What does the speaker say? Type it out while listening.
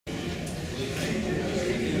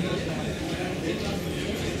I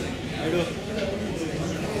do.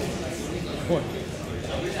 What?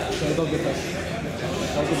 Sunitha get us.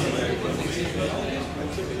 How to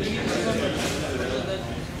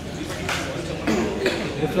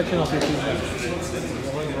reflection of your feedback.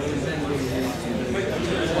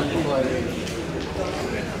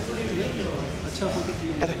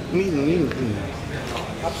 Mean.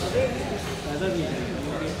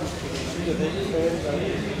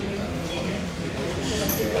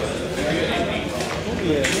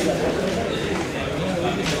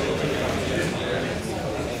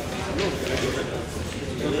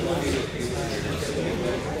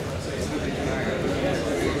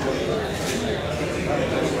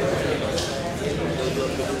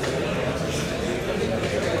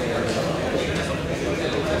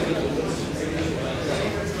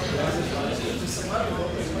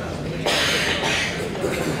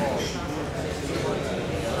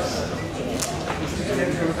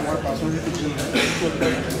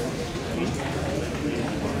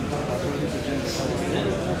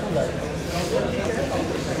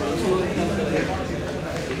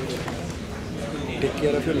 Take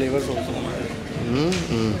care of your neighbors also.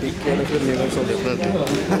 Take care of your neighbors also.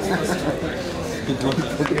 Don't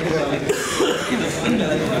forget.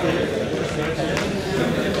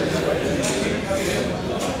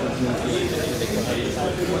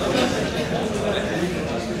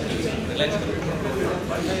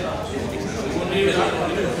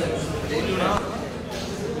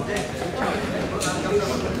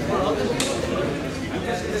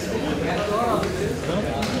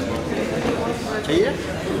 चाहिए?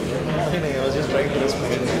 नहीं, I was just trying to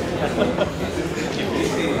explain.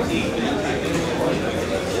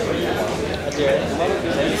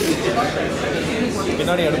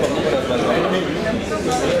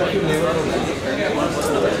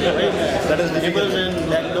 That is difficult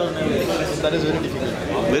and that is very difficult.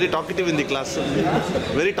 Very talkative in the class.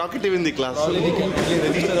 Very talkative in the class. Only we can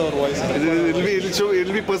register our voice.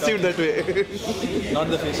 It'll be perceived that way. Not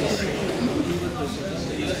the faces.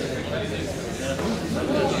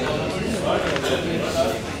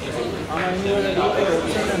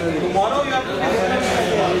 Tomorrow you have to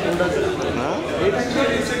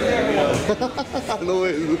no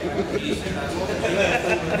way.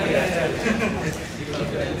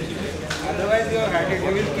 Otherwise you have had it.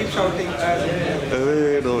 You will keep shouting.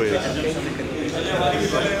 No way.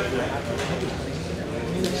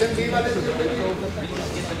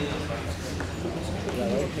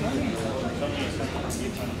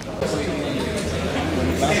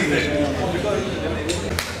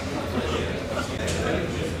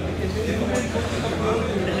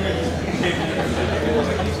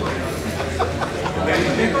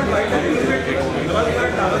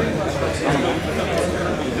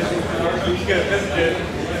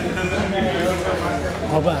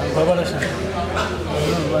 Baba Lashan.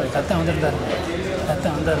 Tata under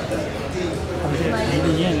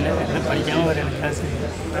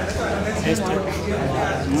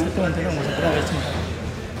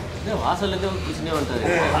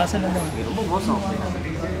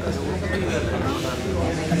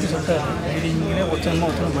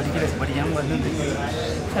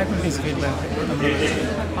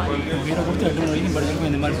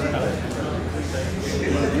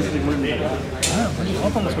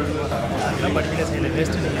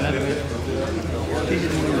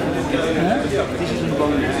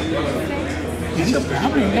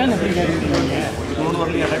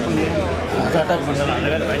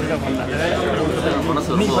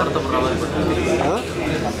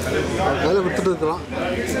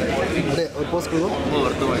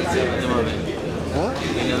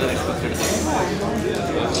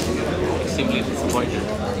Extremely disappointed.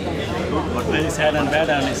 But very sad and bad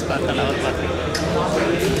on his part and our part.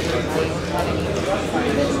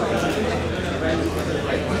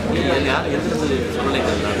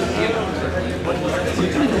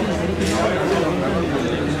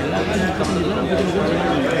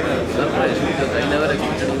 Surprised because I never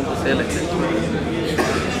expected him to say like that.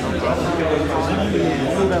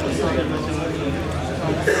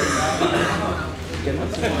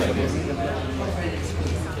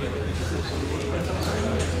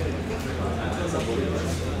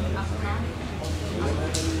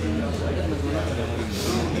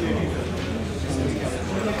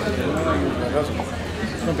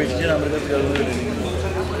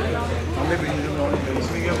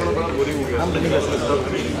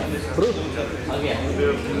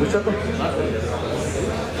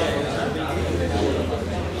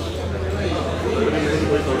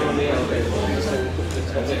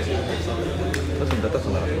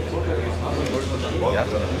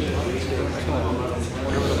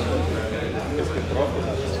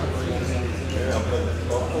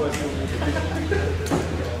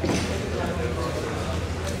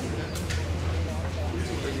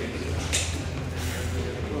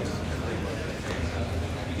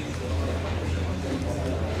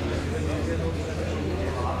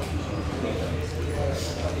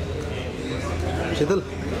 Shidal,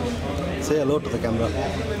 say hello to the camera.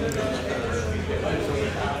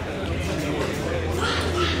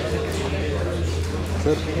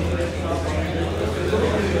 Sir.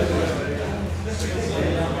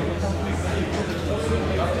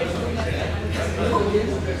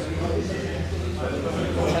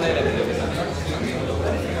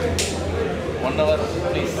 One hour,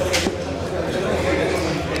 please.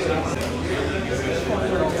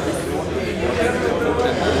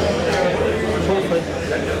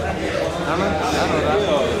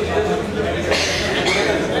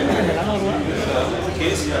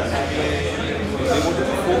 Case, they wanted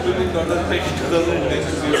 $4 billion like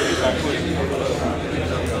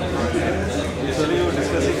 2010. Yesterday we were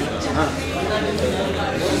discussing this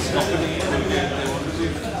company, they want to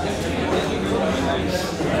give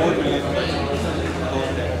 $4 billion.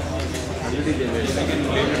 They can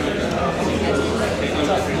claim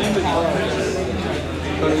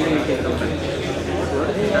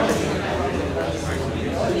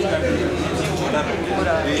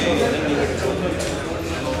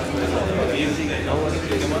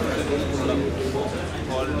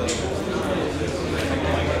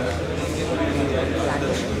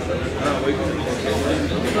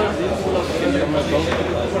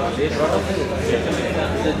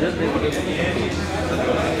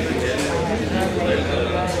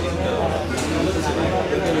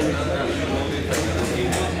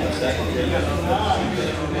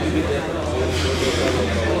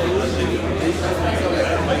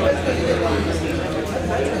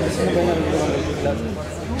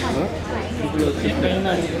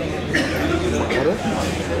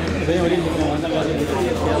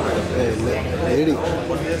Lady.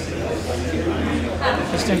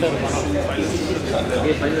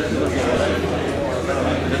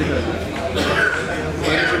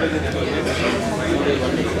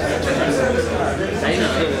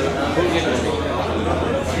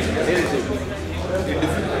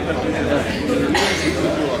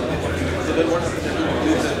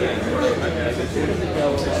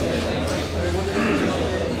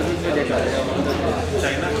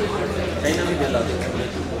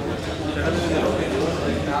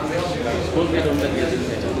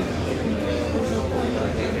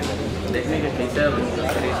 देखने के कैसे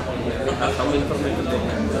some information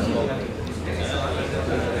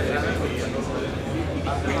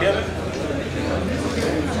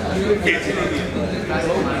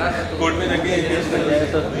court में जाके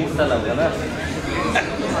तो 20 साल होगा ना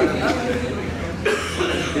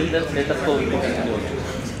till the status quo will continue.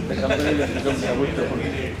 The company will become profitable.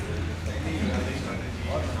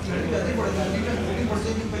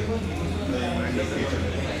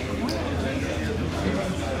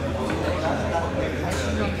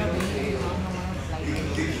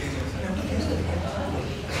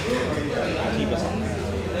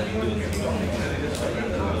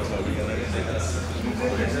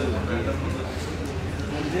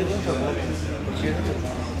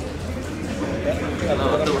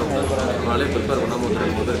 वाले पेपर बना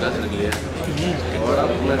मोटर का चल गया और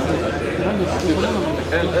आप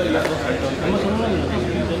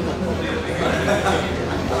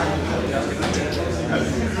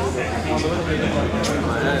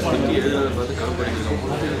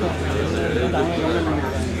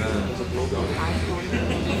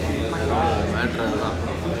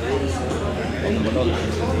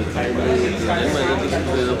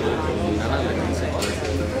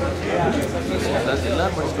ಎಲ್ಲ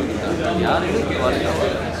ಪಡಿಸ್ಕೊಂಡಿದ್ದ ಯಾರು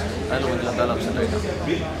ನಾನು ಒಂದು ಕಾಲ ಅಪ್ಸೆಟ್ ಆಯ್ತು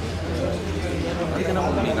ಅದಕ್ಕೆ ನಾವು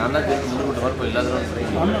ನಾನು ಮುಂದೆ ಬಿಟ್ಟು ಬರ್ಕೊ ಇಲ್ಲಾದ್ರೂ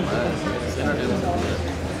ಏನೋ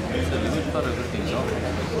limit for everything, no?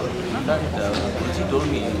 That she told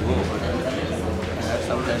me, oh, but I had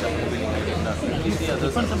some kind of feeling I did not. Is the other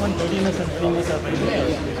someone readiness and freeness are very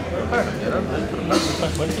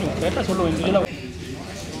better solo in the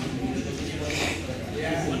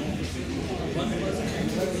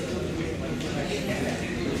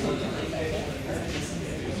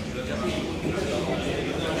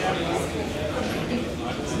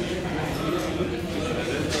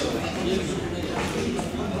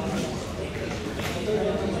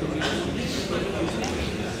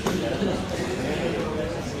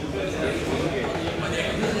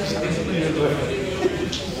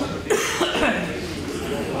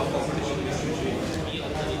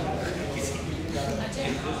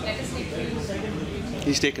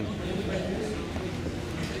He's taken.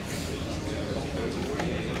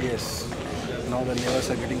 Yes. Now the levers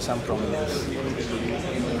are getting some prominence.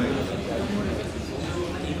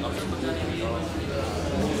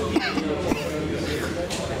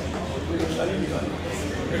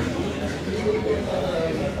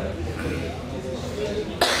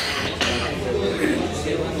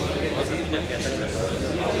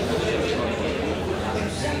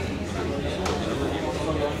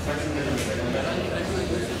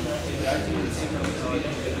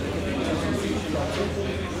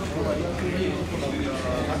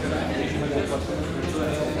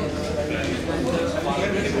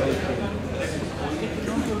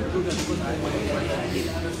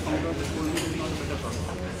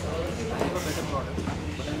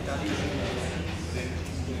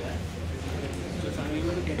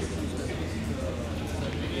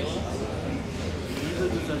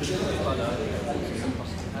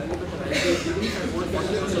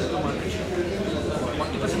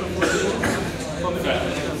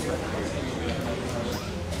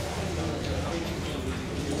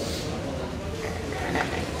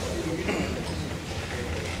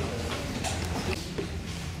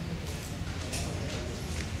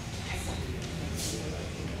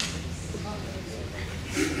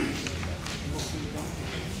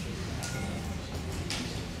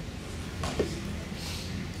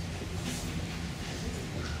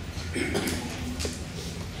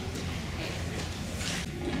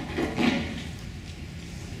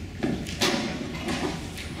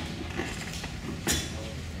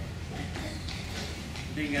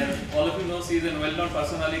 All of you know she is a well-known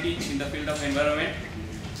personality in the field of environment.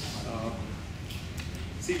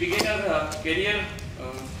 She began her career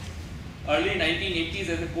early 1980s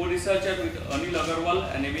as a co-researcher with Anil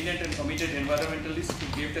Agarwal, an eminent and committed environmentalist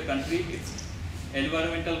who gave the country its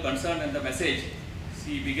environmental concern and the message.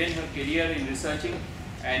 She began her career in researching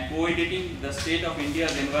and co-editing the State of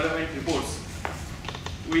India's environment reports.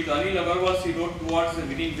 With Anil Agarwal, she wrote Towards the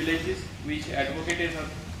Green Villages, which advocated her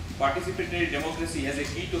participatory democracy as a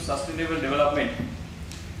key to sustainable development.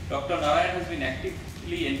 Dr. Narayan has been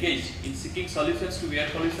actively engaged in seeking solutions to air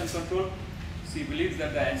pollution control. She believes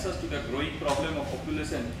that the answers to the growing problem of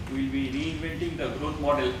population will be reinventing the growth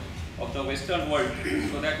model of the Western world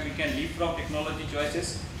so that we can leapfrog technology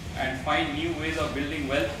choices and find new ways of building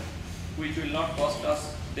wealth which will not cost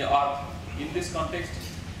us the earth. In this context,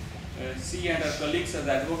 she and her colleagues have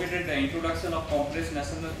advocated the introduction of compressed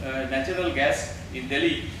natural gas in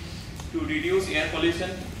Delhi to reduce air pollution.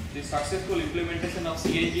 The successful implementation of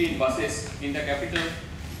CNG in buses in the capital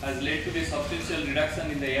has led to a substantial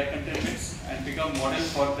reduction in the air contaminants and become model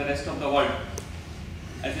for the rest of the world.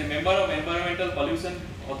 As a member of Environmental Pollution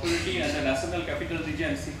Authority and the National Capital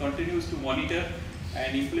Region, she continues to monitor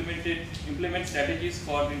and implement strategies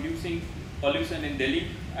for reducing pollution in Delhi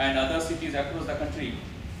and other cities across the country.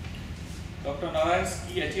 Dr. Narayan's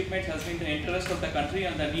key achievement has been the interest of the country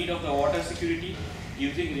and the need of the water security,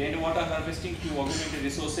 using rainwater harvesting to augment the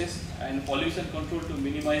resources and pollution control to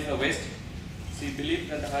minimize the waste. She believes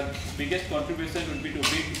that her biggest contribution would be to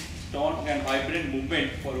build strong and vibrant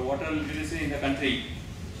movement for water literacy in the country.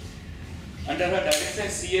 Under her direction,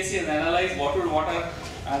 CAC has analyzed bottled water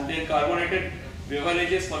and their carbonated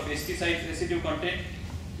beverages for pesticide residue content.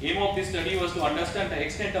 Aim of this study was to understand the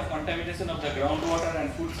extent of contamination of the groundwater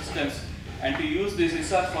and food systems and to use this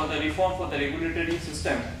research for the reform for the regulatory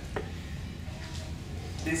system.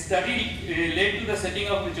 This study led to the setting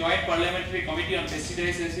of the Joint Parliamentary Committee on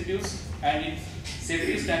Pesticide Residues and its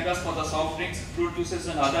safety standards for the soft drinks, fruit juices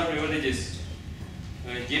and other beverages.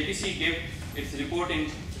 JPC gave its report in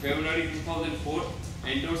February 2004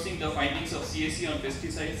 endorsing the findings of CAC on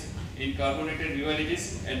pesticides in carbonated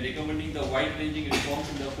beverages and recommending the wide-ranging reforms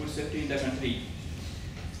in the food safety in the country.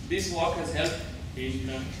 This work has helped in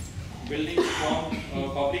building strong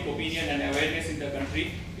public opinion and awareness in the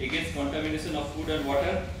country against contamination of food and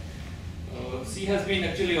water. She has been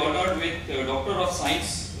actually honored with Doctor of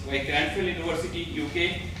Science by Cranfield University,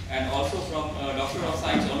 UK, and also from Doctor of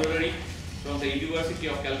Science honorary from the University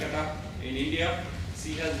of Calcutta in India.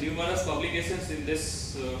 She has numerous publications in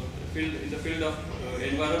this field, in the field of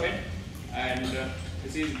environment, and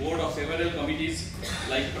she is board of several committees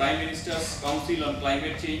like Prime Minister's Council on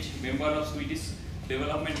Climate Change, member of Swedish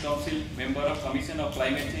Development Council, member of Commission of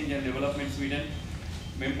Climate Change and Development Sweden,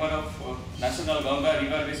 member of National Ganga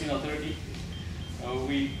River Basin Authority.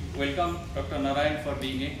 We welcome Dr. Narayan for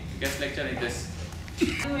being a guest lecturer in this.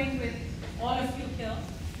 Going with all of you here,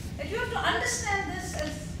 that you have to understand this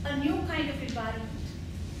as a new kind of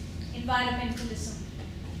environmentalism.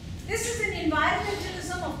 This is an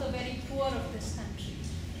environmentalism of the very poor of this country.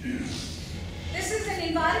 This is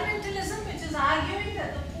an environmentalism which is arguing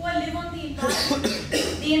that the poor live on the environment.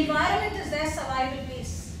 The environment is their survival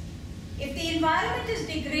base. If the environment is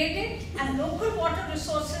degraded and local water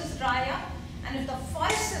resources dry up, and if the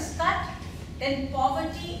forest is cut, then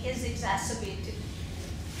poverty is exacerbated.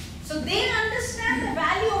 So they understand the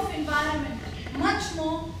value of environment much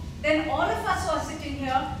more than all of us who are sitting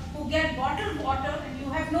here who get bottled water and you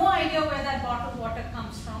have no idea where that bottled water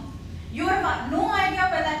comes from. You have no idea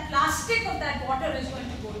where that plastic of that water is going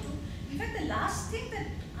to go to. In fact, the last thing that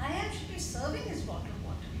I should be serving is bottled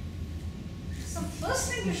water. So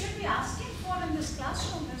first thing you should be asking for in this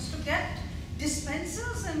classroom is to get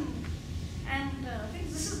dispensers and I think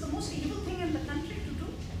this is the most evil thing in the country to do.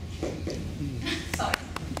 Sorry,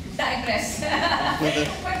 digress.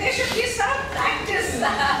 But there should be some practice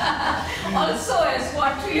also as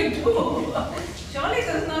what do you do. Surely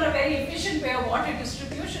this is not a very efficient way of water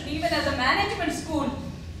distribution. Even as a management school,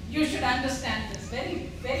 you should understand this. Very,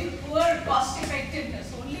 very poor cost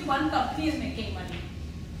effectiveness. Only one company is making money.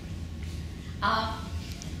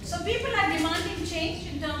 So people are demanding change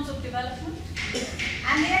in terms of development,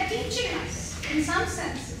 and they are teaching us in some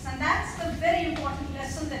senses, and that's the very important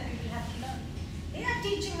lesson that people have to learn. They are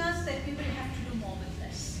teaching us that people have to do more with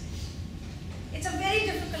less. It's a very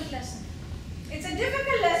difficult lesson. It's a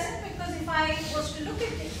difficult lesson because if I was to look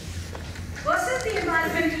at it versus the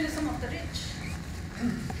environmentalism of the rich,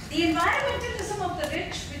 the environmentalism of the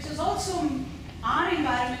rich, which is also our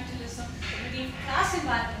environmentalism, the middle class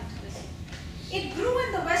environmentalism, it grew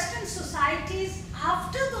in the Western societies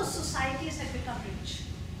after those societies had become rich.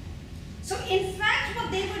 So in fact, what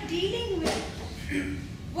they were dealing with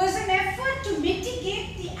was an effort to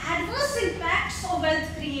mitigate the adverse impacts of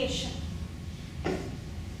wealth creation.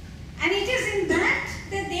 And it is in that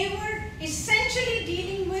they were essentially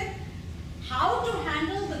dealing with how to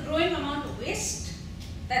handle the growing amount of waste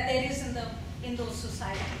that there is in those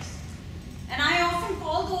societies. And I often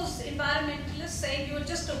call those environmentalists saying you're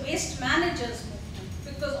just a waste managers movement,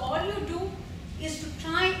 because all you do is to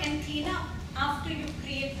try and clean up after you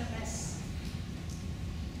create the mess.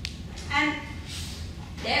 And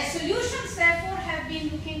their solutions therefore have been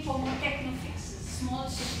looking for more techno fixes, small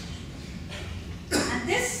solutions. And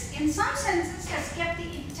this, in some senses, has kept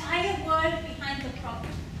the entire world behind the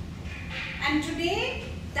problem. And today,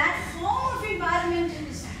 that form of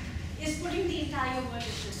environmentalism is putting the entire world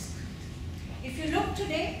at risk. If you look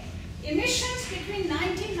today, emissions between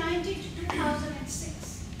 1990 to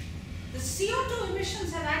 2006, the CO2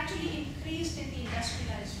 emissions have actually increased in the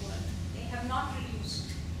industrialized world. They have not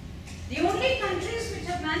reduced. The only countries which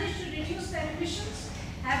have managed to reduce their emissions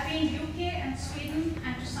have been UK and Sweden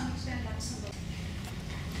and to some extent Luxembourg.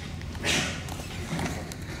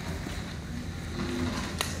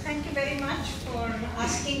 Thank you very much for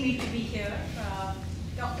asking me to be here.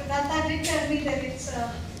 Dr. Datta did tell me that it's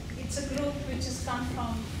a group which has come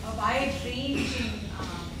from a wide-ranging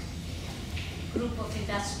group of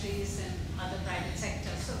industries and other private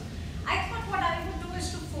sectors. So I thought what I would do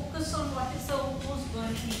is to focus on what is the most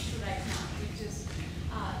burning issue right now, which is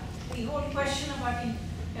the whole question about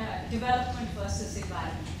development versus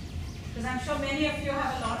environment. Because I'm sure many of you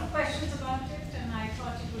have a lot of questions about it, and I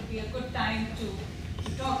thought it would be a good time to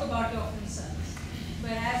talk about your concerns.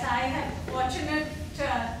 Whereas I'm fortunate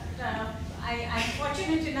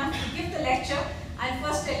enough to give the lecture, I'll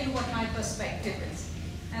first tell you what my perspective is,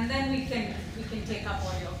 and then we can take up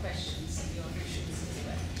all your questions and your issues as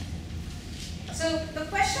well. So the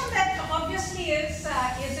question that obviously is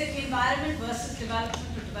it environment versus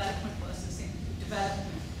development or development versus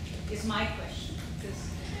development is my question, because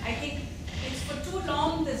I think it's for too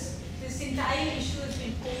long this entire issue has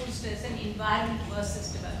been posed as an environment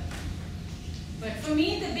versus development. But for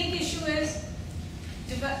me, the big issue is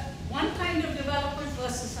one kind of development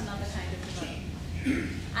versus another kind of development.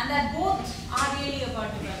 And that both are really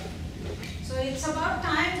about development. So it's about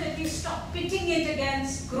time that we stop pitting it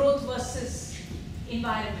against growth versus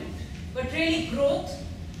environment, but really growth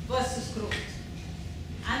versus growth.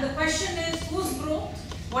 And the question is, whose growth?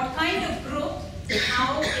 What kind of growth?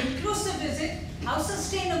 How inclusive is it? How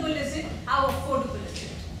sustainable is it? How affordable is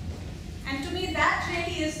it? And to me, that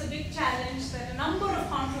really is the big challenge that a number of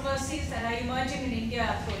controversies that are emerging in India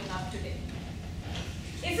are throwing up today.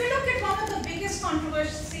 If you look at one of the biggest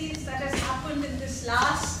controversies that has happened in this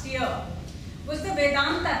last year, was the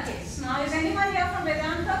Vedanta case. Now, is anyone here from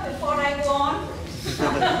Vedanta before I go on?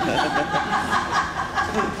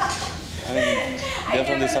 They're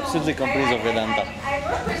from the subsidiary companies of Vedanta.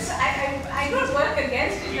 I don't work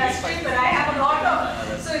against industry, but I have a lot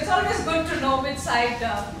of, so it's always good to know which side.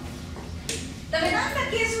 The Vedanta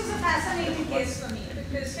case was a fascinating case for me,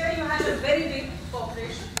 because here you have a very big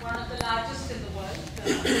corporation, one of the largest in the world.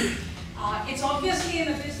 It's obviously in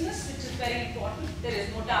a business which is very important. There is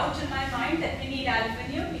no doubt in my mind that we need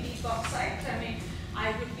aluminium, we need bauxite. I mean,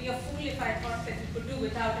 I would be a fool if I thought that we could do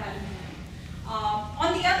without aluminium.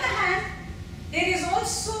 On the other hand, there is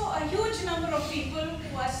also a huge number of people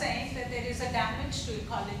who are saying that there is a damage to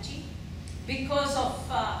ecology, because of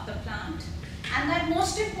the plant, and that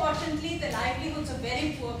most importantly, the livelihoods of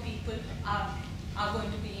very poor people are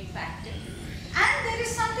going to be impacted. And there is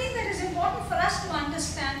something that is important for us to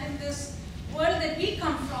understand in this world that we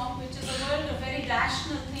come from, which is a world of very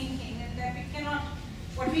rational thinking, and that we cannot,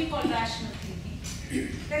 what we call rational thinking.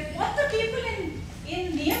 That what the people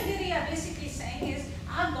in Niyamgiri are basically saying is,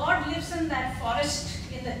 our God lives in that forest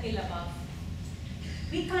in the hill above.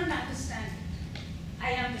 We can't understand it.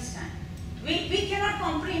 I understand. We cannot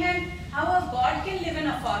comprehend how a God can live in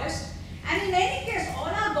a forest. And in any case, all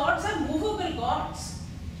our gods are movable gods.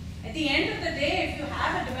 At the end of the day, if you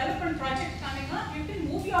have a development project coming up, you can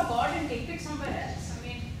move your God and take it somewhere else. I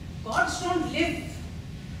mean, gods don't live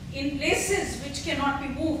in places which cannot be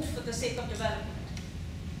moved for the sake of development.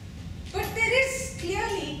 But there is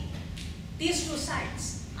clearly these two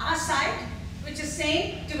sides. Our side, which is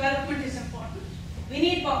saying development is important. We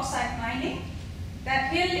need bauxite mining.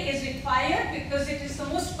 That hill is required because it is the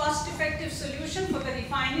most cost-effective solution for the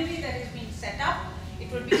refinery that is being set up.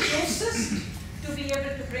 It will be closest to be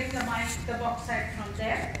able to bring the bauxite from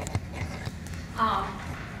there.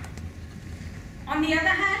 On the other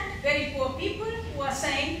hand, very poor people who are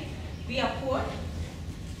saying, we are poor,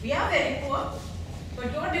 we are very poor,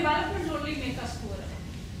 but your development will only make us poorer.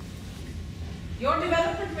 Your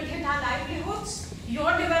development will hit our livelihoods,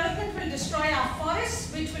 your development will destroy our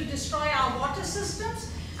forests, which will destroy our water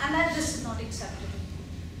systems, and that this is not acceptable.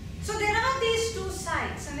 So there are these two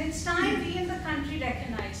sides, and it's time we in the country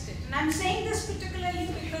recognized it. And I'm saying this particularly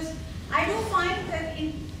because I do find that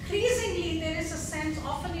increasingly there is a sense,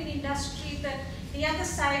 often in industry, that the other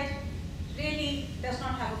side really does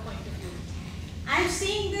not have a point of view. I'm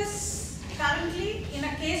seeing this currently in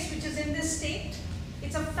a case which is in this state.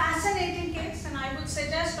 It's a fascinating case, and I would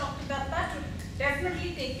suggest Dr. Datta to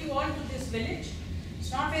definitely take you all to this village.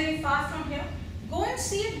 It's not very far from here. Go and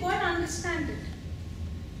see it, go and understand it.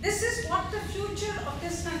 This is what the future of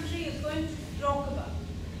this country is going to talk about.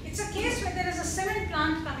 It's a case where there is a cement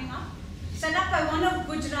plant coming up, set up by one of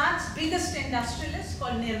Gujarat's biggest industrialists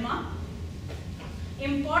called Nirma.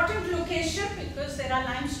 Important location because there are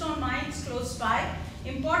limestone mines close by.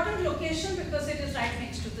 Important location because it is right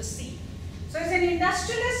next to the sea. So it's an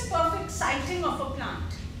industrialist perfect siting of a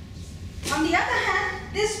plant. On the other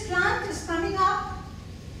hand, this plant is coming up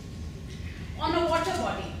on a water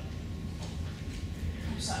body.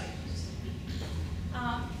 I'm sorry.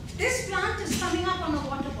 This plant is coming up on a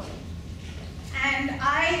water body. And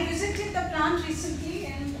I visited the plant recently,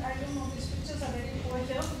 and I don't know, these pictures are very poor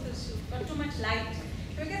here because you've got too much light.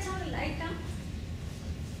 Can we get some of the light down?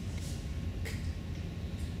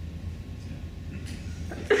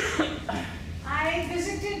 I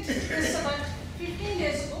visited this about 15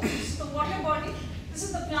 days ago. This is the water body. This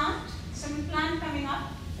is the plant, cement plant coming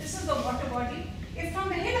up. This is the water body. If from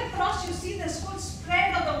the hill across you see this whole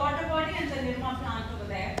spread of the water body and the Nirma plant over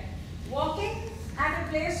there. Walking at a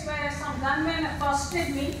place where some gunmen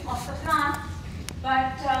accosted me of the plant,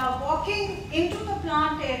 but walking into the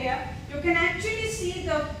plant area, you can actually see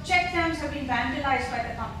the check dams have been vandalized by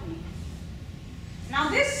the company. Now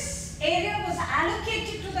this area was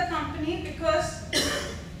allocated to the company because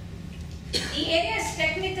the area is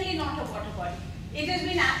technically not a water body.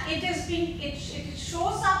 It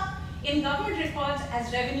shows up in government records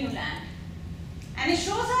as revenue land. And it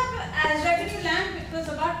shows up as revenue land because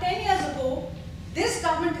about 10 years ago, this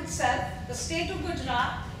government itself, the state of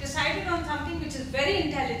Gujarat, decided on something which is very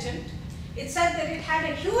intelligent. It said that it had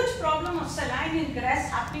a huge problem of saline ingress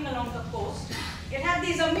happening along the coast. It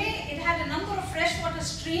had a number of freshwater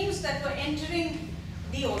streams that were entering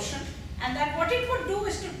the ocean, and that what it would do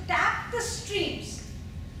is to tap the streams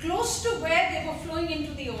close to where they were flowing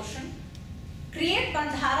into the ocean, create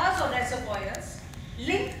bandharas or reservoirs,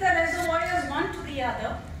 link the reservoirs one to the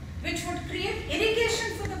other, which would create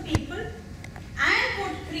irrigation for the people and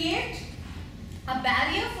would create a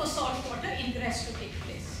barrier for saltwater ingress to take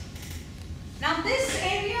place. Now this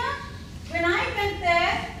area, when I went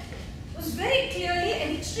there, was very clearly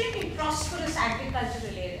an extremely prosperous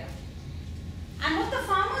agricultural area. And what the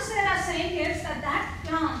farmers there are saying is that that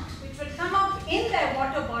plant, which will come up in their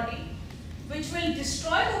water body, which will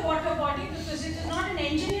destroy the water body because it is not an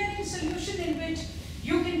engineering solution in which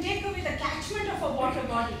you can take away the catchment of a water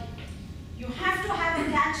body. You have to have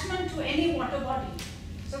a catchment to any water body.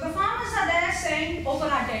 So the farmers are there saying, over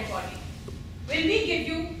our dead body, will we give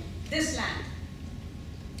you this land?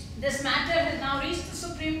 This matter has now reached the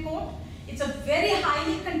Supreme Court. It's a very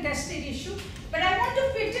highly contested issue, but I want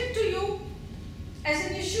to pitch it to you as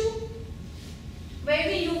an issue where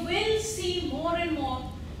you will see more and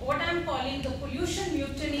more what I'm calling the pollution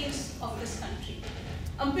mutinies of this country.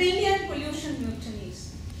 1 billion pollution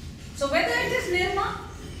mutinies. So whether Nirma,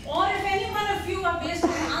 or if any one of you are based in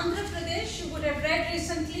Andhra Pradesh, you would have read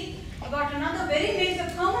recently about another very major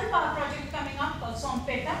thermal power project coming up called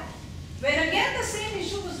Sompeta, where again the same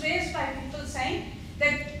issue was raised by people saying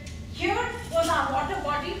that here was our water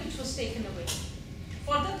body which was taken away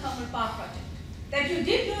for the thermal power project. That you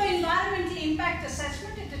did your environmental impact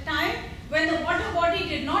assessment at a time when the water body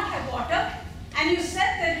did not have water, and you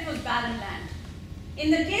said that it was barren land. In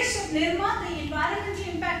the case of Nirma, the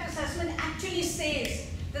environmental impact assessment actually says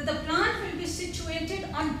that the plant will be situated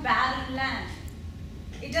on barren land.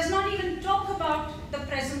 It does not even talk about the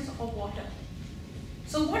presence of water.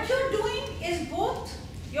 So what you're doing is both,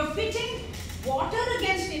 you're pitting water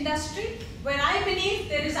against industry, where I believe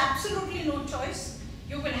there is absolutely no choice.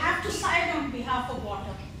 You will have to side on behalf of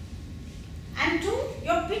water. And two,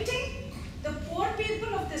 you're pitting the poor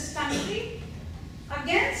people of this country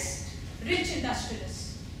against rich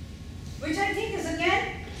industrialists, which I think is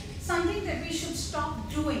again something that we should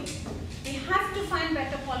stop doing. We have to find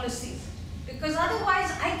better policies, because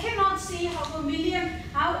otherwise I cannot see how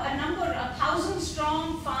a number, 1,000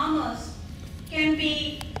 strong farmers can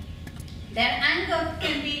be, their anger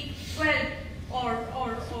can be quelled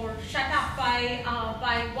or shut up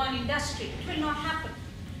by one industry. It will not happen.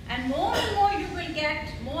 And more you will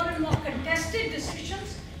get more and more contested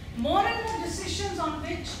decisions, more and more decisions on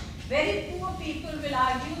which very poor people will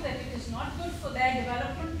argue that it is not good for their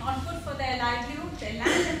development, not good for their livelihood, their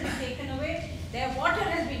land has been taken away, their water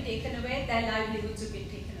has been taken away, their livelihoods have been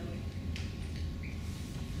taken away.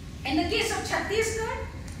 In the case of Chhattisgarh,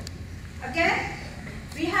 again,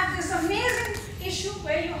 we have this amazing issue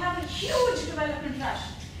where you have a huge development rush.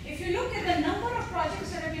 If you look at the number of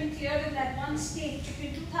projects that have been cleared in that one state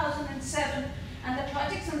between 2007 and the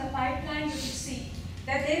projects in the pipeline, you will see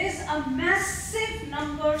that there is a massive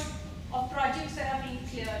number of projects that are being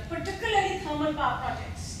cleared, particularly thermal power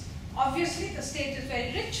projects. Obviously, the state is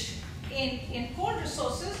very rich in coal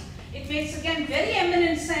resources. It makes, again, very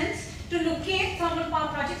eminent sense to locate thermal power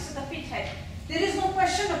projects at the pit head. There is no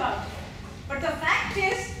question about it. But the fact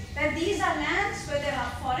is that these are lands where there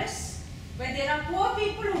are forests, where there are poor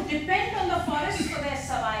people who depend on the forests for their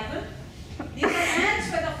survival. These are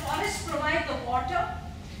lands where the forests provide the water,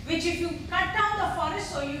 which if you cut down the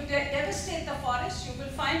forest or you devastate the forest, you will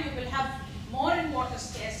find you will have more and water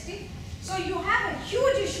scarcity. So you have a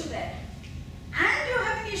huge issue there. And you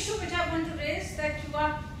have an issue which I want to raise, that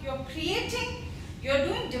you're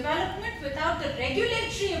doing development without the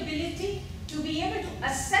regulatory ability to be able to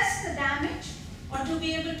assess the damage or to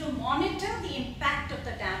be able to monitor the impact of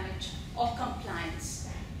the damage or compliance.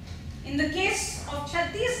 In the case of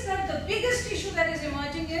Chhattisgarh, the biggest issue that is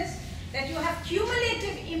emerging is that you have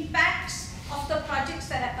cumulative impacts of the projects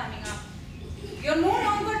that are coming up. You're no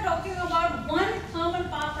longer talking about one thermal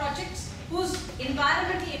power project whose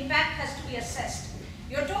environmental impact has to be assessed.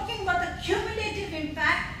 You're talking about the cumulative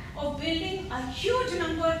impact of building a huge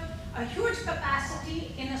number, a huge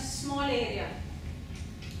capacity in a small area.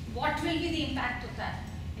 What will be the impact of that?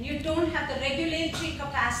 And you don't have the regulatory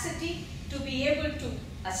capacity to be able to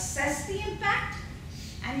assess the impact,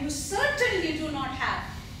 and you certainly do not have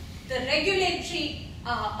the regulatory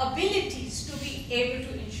abilities to be able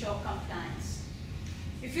to ensure compliance.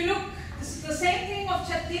 If you look, this is the same thing of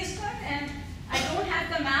Chhattisgarh, and I don't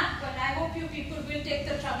have the map, but I hope you people will take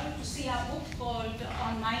the trouble to see our book called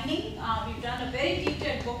On Mining. We've done a very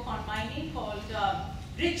detailed book on mining called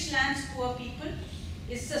Rich Lands, Poor People.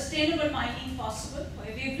 Is sustainable mining possible?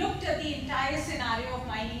 We've looked at the entire scenario of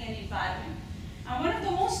mining and environment. And one of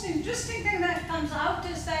the most interesting things that comes out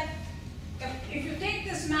is that if you take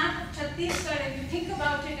this map of Chhattisgarh and you think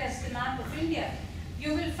about it as the map of India,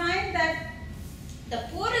 you will find that the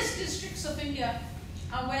poorest districts of India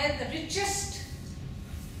are where the richest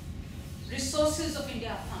resources of India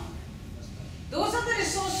are found. Those are the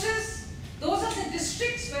resources, those are the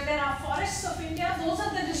districts where there are forests of India, those are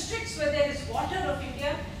the districts where there is water of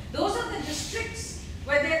India, those are the districts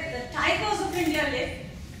where the tigers of India live.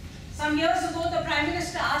 Some years ago, the Prime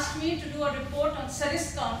Minister asked me to do a report on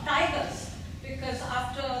Sariska, on tigers, because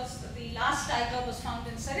after the last tiger was found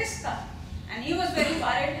in Sariska, and he was very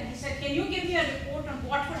worried, and he said, can you give me a report on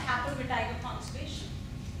what would happen with tiger conservation?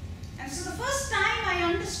 And so the first time I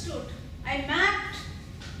understood, I mapped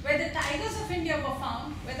where the tigers of India were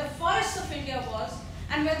found, where the forests of India was,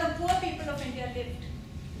 and where the poor people of India lived.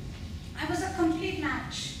 I was a complete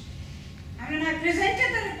match. And when I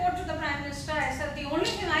presented the report to the Prime Minister, I said, the only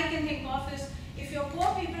thing I can think of is, if your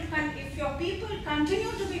people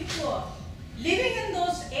continue to be poor, living in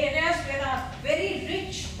those areas where there are very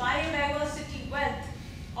rich biodiversity wealth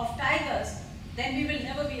of tigers, then we will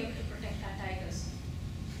never be able to protect our tigers.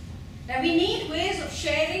 Now we need ways of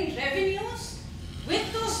sharing revenues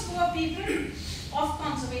poor people, of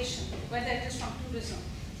conservation, whether it is from tourism.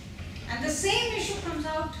 And the same issue comes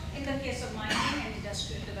out in the case of mining and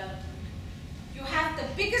industrial development. You have the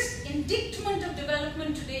biggest indictment of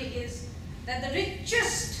development today is that the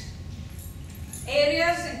richest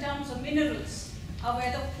areas in terms of minerals are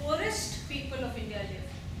where the poorest people of India live.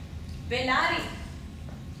 Bellary,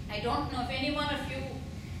 I don't know if any one of you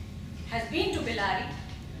has been to Bellary,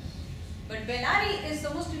 but Bellary is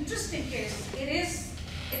the most interesting case.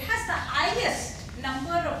 It has the highest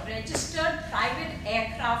number of registered private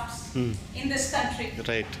aircrafts in this country.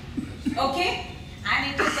 Right. Okay?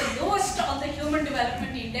 And it is the lowest on the Human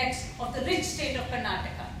Development Index of the rich state of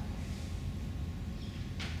Karnataka.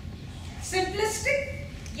 Simplistic,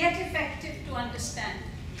 yet effective to understand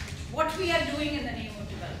what we are doing in the name of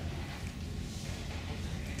development.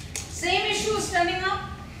 Same issues turning up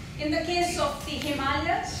in the case of the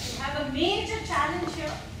Himalayas. You have a major challenge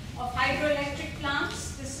here of hydroelectric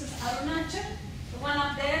plants. This is Arunachal. The one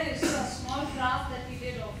up there is a small graph that we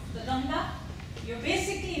did of the Ganga. You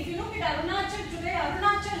basically, if you look at Arunachal today,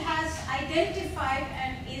 Arunachal has identified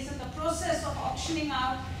and is in the process of auctioning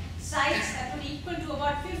out sites that would equal to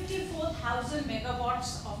about 54,000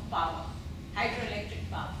 megawatts of power, hydroelectric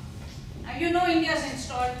power. Now you know India's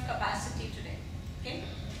installed capacity today. Okay?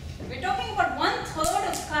 We're talking about 1/3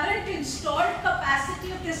 of current installed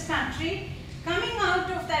capacity of this country coming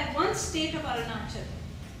out of that one state of Arunachal.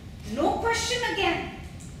 No question again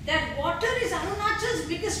that water is Arunachal's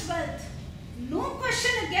biggest wealth. No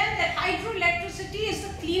question again that hydroelectricity is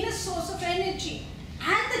the cleanest source of energy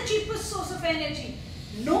and the cheapest source of energy.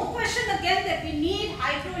 No question again that we need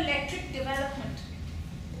hydroelectric development.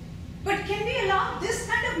 But can we allow this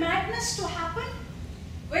kind of madness to happen?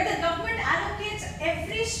 Where the government allocates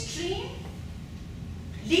every stream,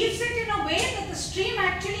 leaves it in a way that the stream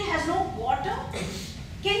actually has no water?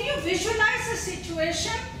 Can you visualize the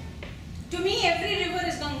situation? To me, every river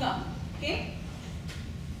is Ganga, okay?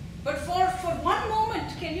 But for one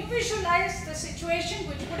moment, can you visualize the situation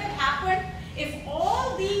which would have happened if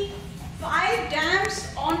all the 5 dams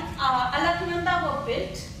on Alaknanda were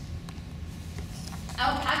built,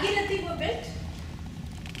 Bhagirathi were built?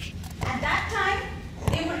 At that time,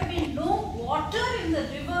 there would have been no water in the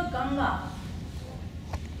river Ganga.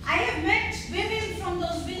 I have met women from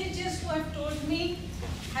those villages who have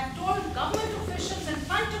told government officials in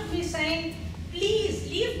front of me saying, please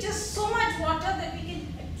leave just so much water that we can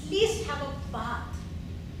at least have a bath.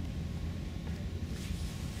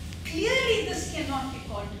 Clearly this cannot be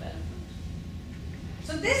called development.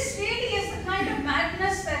 So this really is the kind of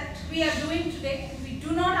madness that we are doing today. We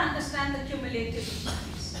do not understand the cumulative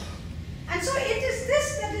effects. And so it is this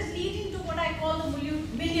that is leading to what I call the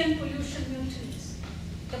million pollution mutinies.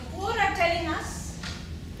 The poor are telling us,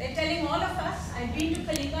 they're telling all of us, I've been to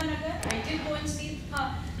Kalinganagar, I did go and see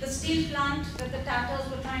the steel plant that the Tatars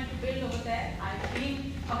were trying to build over there. I've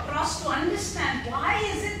been across to understand why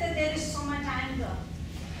is it that there is so much anger.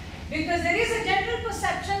 Because there is a general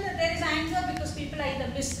perception that there is anger because people are either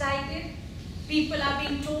misguided, people are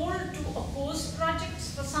being told to oppose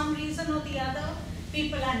projects for some reason or the other,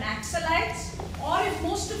 people are Naxalites, or if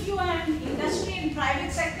most of you are in industry and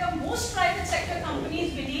private sector, most private sector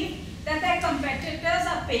companies believe that their competitors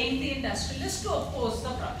are paying the industrialists to oppose the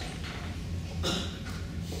project.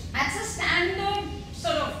 That's a standard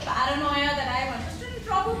sort of paranoia that I've understood, and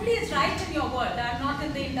probably it's right in your world. I'm not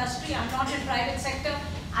in the industry, I'm not in private sector.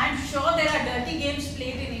 I'm sure there are dirty games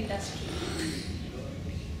played in industry.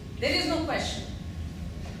 There is no question.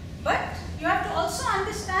 But you have to also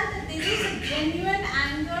understand that there is a genuine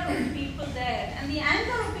anger of people there. And the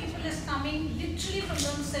anger of people is coming literally from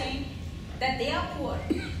them saying that they are poor.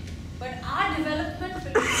 But our development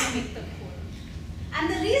will make them poor. And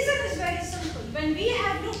the reason is very simple. When we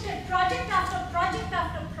have looked at project after project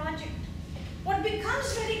after project, what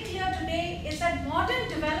becomes very clear today is that modern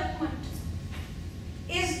development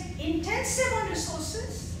is intensive on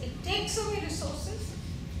resources. It takes away resources,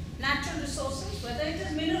 natural resources, whether it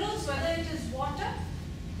is minerals, whether it is water,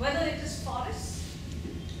 whether it is forests.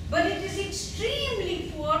 But it is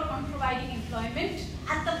extremely poor on providing employment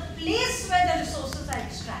at the place where the resources are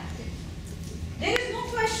extracted. There is no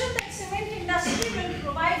question that cement industry will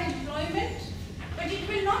provide employment, but it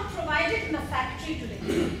will not provide it in a factory today.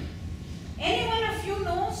 Any one of you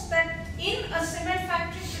knows that in a cement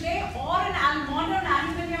factory today, or a modern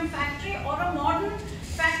aluminium factory, or a modern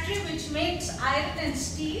factory which makes iron and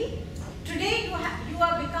steel, today you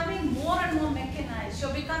are becoming more and more mechanized.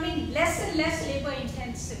 You're becoming less and less labor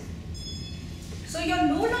intensive. So you're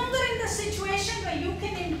no longer in the situation where you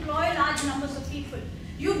can employ large numbers of people.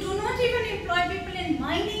 You do not even employ people in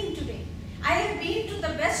mining today. I have been to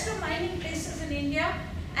the best of mining places in India,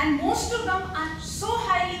 And most of them are so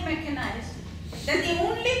highly mechanized that the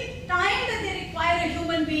only time that they require a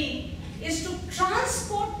human being is to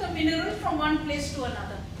transport the mineral from one place to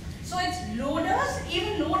another. So it's loaders,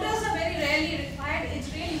 even loaders are very rarely required,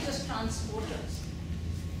 it's really just transporters.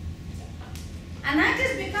 And that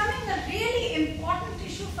is becoming a really important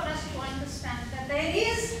issue for us to understand, that there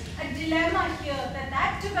is a dilemma here, that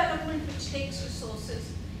that development which takes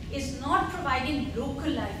resources is not providing local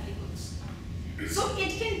livelihoods. So it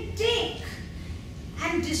can take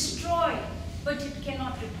and destroy, but it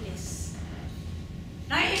cannot replace.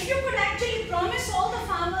 Now if you could actually promise all the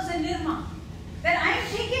farmers in Nirma that I am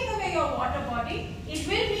taking away your water body, it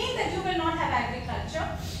will mean that you will not have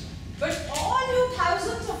agriculture, but all you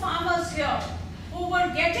thousands of farmers here who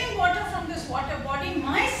were getting water from this water body,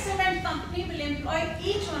 my cement company will employ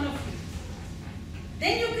each one of you.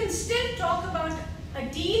 Then you can still talk about a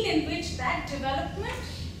deal in which that development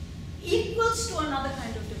equals to another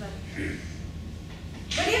kind of development.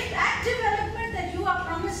 But if that development that you are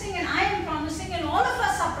promising and I am promising and all of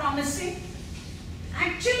us are promising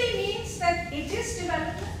actually means that it is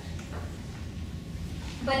development,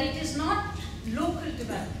 but it is not local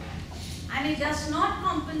development, and it does not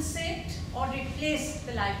compensate or replace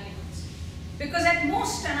the livelihoods. Because at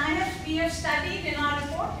most, and we have studied in our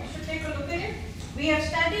report, you should take a look at it, we have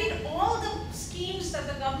studied all the schemes that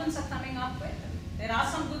the governments are coming up with. There are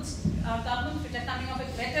some good governments which are coming up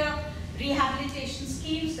with better rehabilitation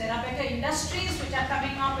schemes, there are better industries which are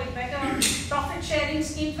coming up with better profit sharing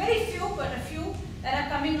schemes, very few, but a few that are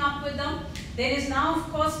coming up with them. There is now,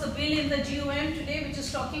 of course, the bill in the GOM today which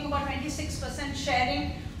is talking about 26%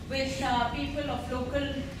 sharing with people of local,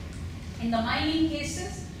 in the mining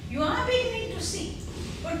cases. You are beginning to see.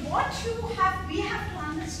 But what we have to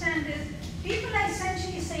understand is, people are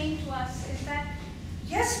essentially saying to us is that,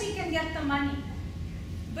 yes, we can get the money,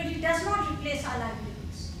 but it does not replace our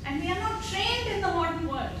livelihoods. And we are not trained in the modern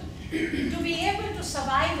world to be able to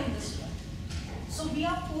survive in this world. So we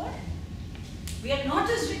are poor. We are not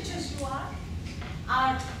as rich as you are.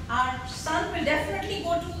 Our son will definitely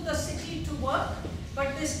go to the city to work,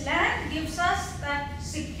 but this land gives us that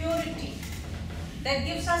security, that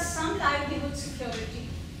gives us some livelihood security,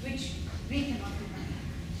 which we cannot do.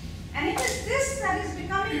 And it is this that is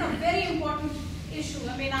becoming a very important issue.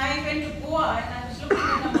 I mean, I went to Goa and I was looking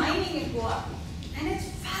at the mining in Goa, and it's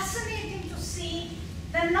fascinating to see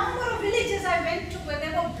the number of villages I went to where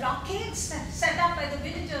there were blockades set up by the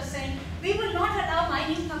villagers saying, we will not allow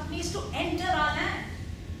mining companies to enter our land.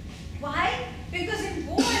 Why? Because in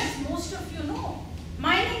Goa, as most of you know,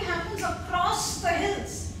 mining happens across the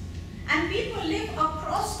hills, and people live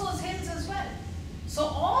across those hills as well. So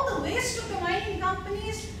all the waste of the mining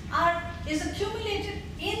companies is accumulated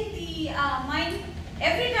in the mine.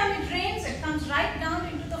 Every time it rains, it comes right down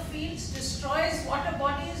into the fields, destroys water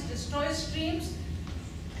bodies, destroys streams.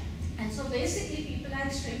 And so basically people are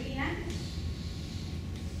extremely angry.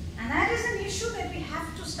 And that is an issue that we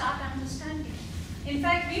have to start understanding. In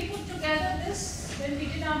fact, we put together this when we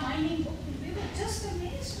did our mining book, and we were just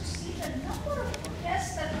amazed to see the number of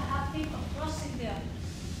protests that are happening across India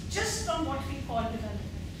just on what we call development.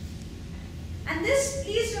 And this,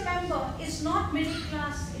 please remember, is not middle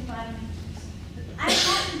class environmentalism. I am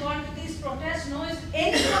not involved in these protests, nor is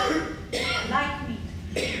anyone like me.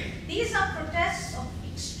 These are protests of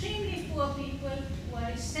extremely poor people who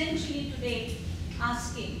are essentially today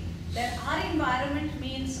asking that our environment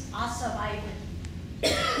means our survival.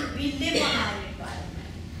 We live on our environment.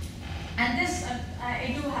 And this,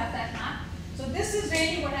 I do have that map. So this is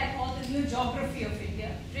really what I call the new geography of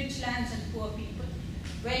India, rich lands and poor people,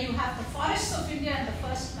 where you have the forests of India in the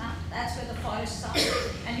first map. That's where the forests are.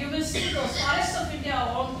 And you will see those forests of India are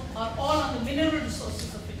all on the mineral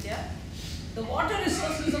resources of India. The water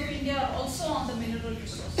resources of India are also on the mineral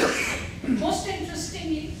resources. Most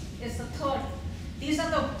interestingly is the third. These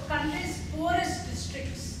are the country's poorest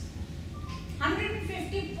districts.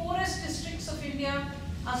 150 poorest districts of India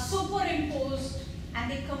are superimposed,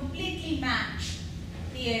 and they completely match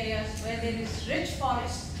the areas where there is rich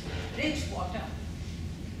forest, rich water,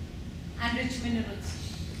 and rich minerals.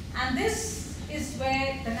 And this is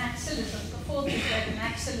where the naxalism, the fourth is where the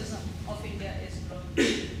naxalism of India is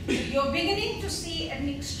growing. You're beginning to see an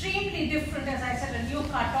extremely different, as I said, a new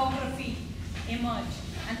cartography emerge.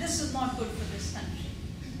 And this is not good for this country.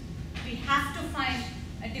 We have to find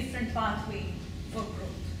a different pathway for growth.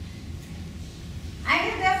 I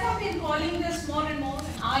have therefore been calling this more and more,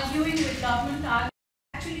 and arguing with government to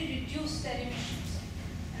actually reduce their emissions.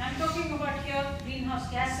 And I'm talking about here greenhouse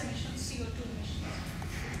gas emissions, CO2 emissions.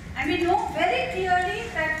 And we know very clearly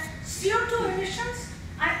that CO2 emissions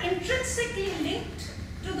are intrinsically linked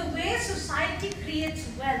to the way society creates creates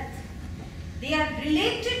wealth. They are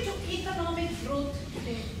related to economic growth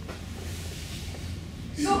today.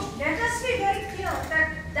 So let us be very clear that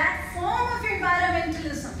that form of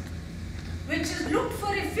environmentalism, which is looked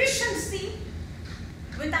for efficiency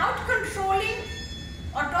without controlling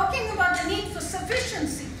or talking about the need for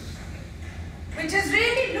sufficiency, which has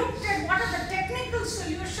really looked at what are the technical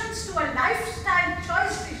solutions to a lifestyle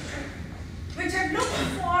choice issue, which have looked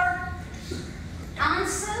for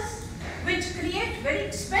answers which create very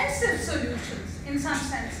expensive solutions in some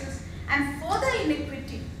senses and further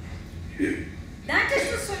inequity. That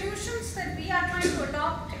is the solutions that we are trying to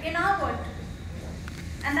adopt in our world today.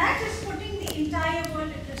 And that is putting the entire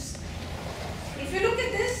world at risk. If you look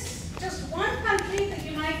at this, just one country, the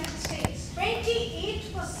United States,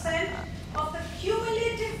 28% of the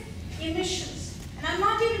cumulative emissions, and I'm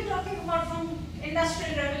not even talking about from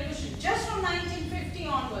Industrial Revolution, just from 1950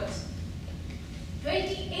 onwards,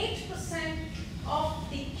 28% of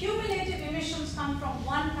the cumulative emissions come from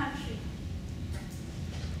one country.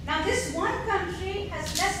 Now this one country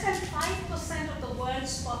has less than 5% of the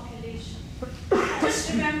world's population.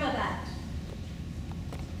 Just remember that.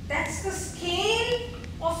 That's the scale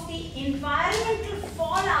of the environmental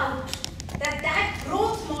fallout that that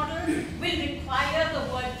growth model will require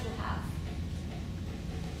the world to have.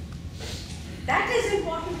 That is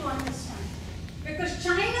important to understand. Because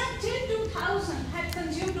China till 2000 had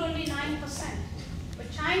consumed only 9%.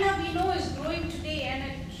 But China, we know, is growing today and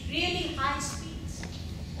at really high speeds.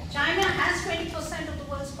 China has 20% of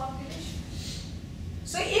the world's population.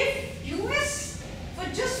 So if US, for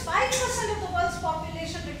just 5% of the world's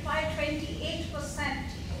population, required 28%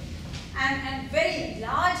 and very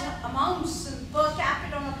large amounts per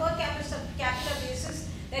capita, on a per capita basis,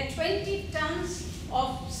 there are 20 tons of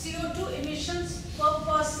CO2 emissions per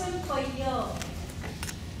person per year.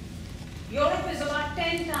 Europe is about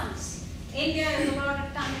 10 tons. India is about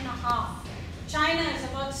 1.5 tons. China is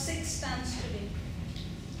about 6 tons today.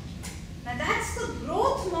 Now that's the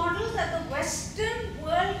growth model that the Western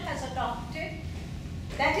world has adopted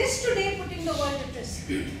that is today putting the world at risk.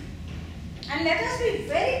 And let us be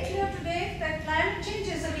very clear today that climate change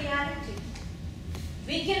is a reality.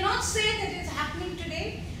 We cannot say that it's happening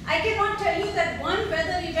today. I cannot tell you that one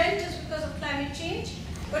weather event is because of climate change,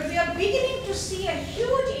 but we are beginning to see a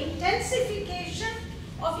huge intensification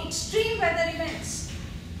of extreme weather events.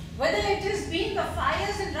 Whether it has been the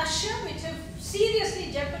fires in Russia, which have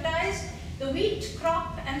seriously jeopardized the wheat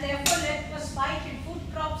crop and therefore led to a spike in food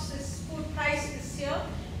price this year,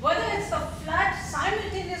 whether it's the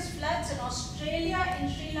simultaneous floods in Australia, in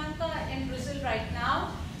Sri Lanka, in Brazil right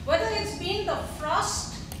now, whether it's been the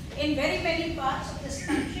frost in very many parts of this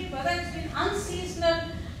country, whether it's been unseasonal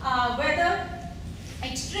weather,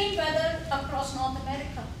 extreme weather across North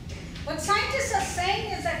America. What scientists are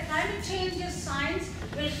saying is that climate change's signs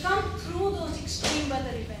will come through those extreme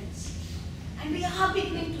weather events. And we are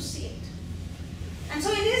beginning to see it. And so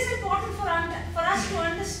it is important for us to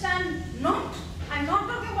understand I'm not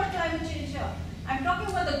talking about climate change here. I'm talking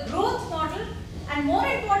about the growth model, and more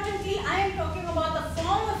importantly, I am talking about the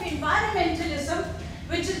form of environmentalism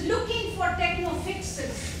which is looking for techno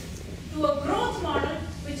fixes to a growth model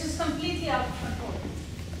which is completely out of control.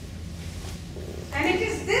 And it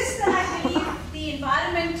is this that I believe the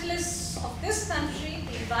environmentalists of this country,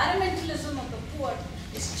 the environmentalism of the poor,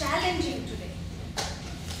 is challenging today.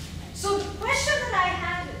 So the question that I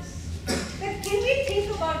have is that can we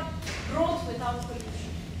think about growth without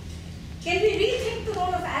pollution? Can we rethink the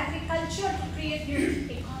role of agriculture to create new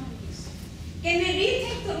economies? Can we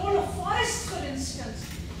rethink the role of forests, for instance,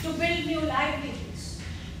 to build new livelihoods?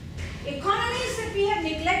 Economies that we have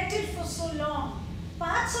neglected for so long,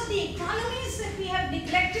 parts of the economies that we have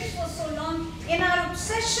neglected for so long in our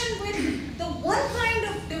obsession with the one kind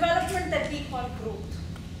of development that we call growth.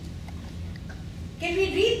 Can we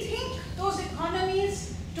rethink those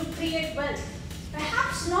economies to create wealth?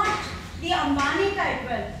 Perhaps not the Ambani type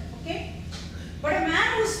wealth, okay? But a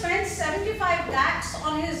man who spends 75 lakhs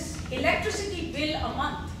on his electricity bill a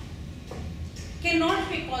month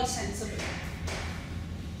cannot be called sensible.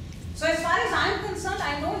 So as far as I'm concerned,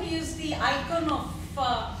 I know he is the icon of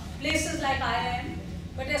places like IIM,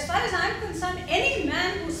 but as far as I'm concerned, any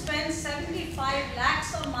man who spends 75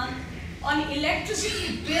 lakhs a month on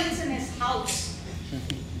electricity bills in his house,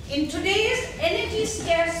 in today's energy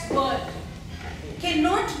scarce world,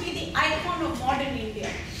 cannot be the icon of modern India.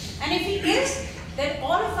 And if he is, then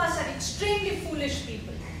all of us are extremely foolish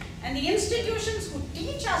people. And the institutions who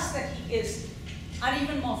teach us that he is are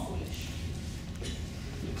even more foolish.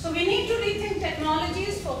 So we need to rethink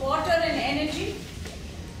technologies for water and energy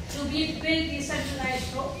to build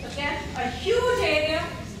decentralized growth. Again, a huge area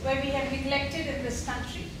where we have been neglected in this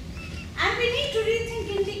country. And we need to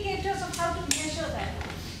rethink indicators of how to measure that.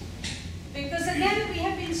 Because again, we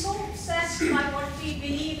have been so obsessed by what we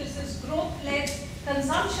believe is this growth-led,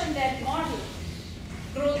 consumption-led model,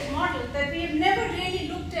 growth model, that we have never really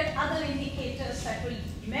looked at other indicators that will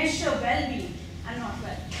measure well-being and not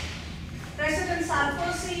wealth. President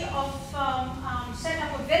Sarkozy set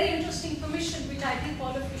up a very interesting commission, which I think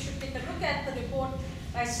all of you should take a look at, the report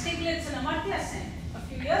by Stiglitz and Amartya Sen a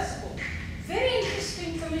few years ago. Very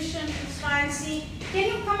interesting commission to try and see, can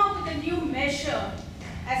you come up with a new measure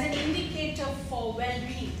as an indicator for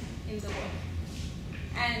well-being in the world?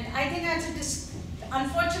 And I think that's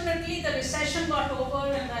unfortunately the recession got over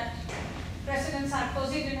and that President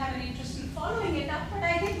Sarkozy didn't have an interest in following it up, but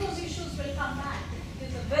I think those issues will come back. It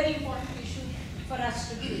is a very important issue for us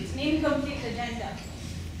to do. It's an incomplete agenda.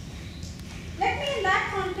 Let me in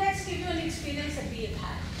that context give you an experience that we have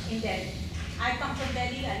had in Delhi. I come from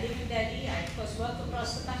Delhi, I live in Delhi, I of course work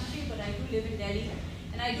across the country, but I do live in Delhi.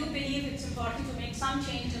 And I do believe it's important to make some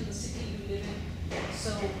change in the city you live in.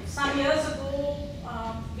 So some years ago,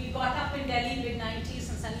 we got up in Delhi mid-90s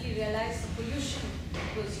and suddenly realized the pollution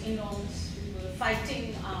was enormous. We were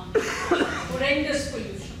fighting horrendous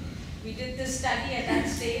pollution. We did this study at that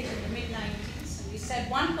stage in the mid-90s, and we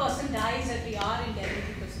said 1 person dies every hour in Delhi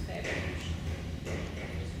because of air pollution.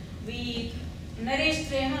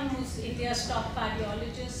 Narayan, who's India's top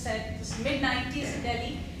cardiologist, said this mid-90s in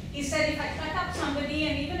Delhi, he said if I cut up somebody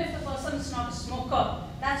and even if the person is not a smoker,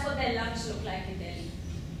 that's what their lungs look like in Delhi,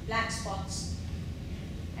 black spots.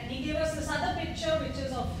 And he gave us this other picture which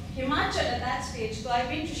is of Himachal at that stage. So I've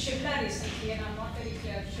been to Shimla recently and I'm not very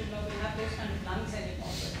clear if Shimla will have those kind of lungs anymore.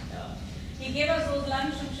 But he gave us those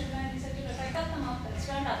lungs from Shimla and he said, if I cut them up, that's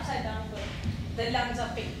turned upside down, but the lungs are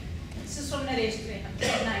pink. This is from Narayan, the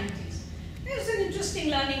 90s. It was an interesting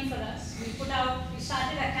learning for us. We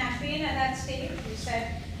started a campaign at that stage. We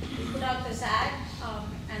put out this ad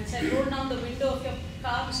and said, roll down the window of your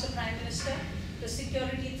car, Mr. Prime Minister. The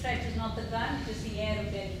security threat is not the gun, it is the air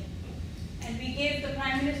of Delhi. And we gave the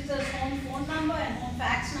Prime Minister's home phone number and home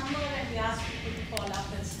fax number, and we asked people to call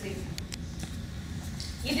up and scream.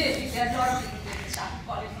 He did. There are a lot of people did. He started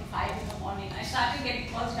calling from 5 in the morning. I started getting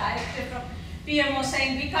calls directly from PMO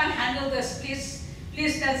saying, we can't handle this, please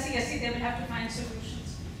tell CSC they will have to find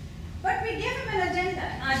solutions. But we gave him an agenda.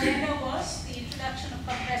 And our agenda was the introduction of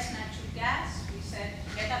compressed natural gas. We said,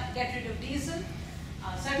 get rid of diesel.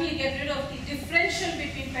 Certainly get rid of the differential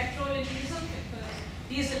between petrol and diesel because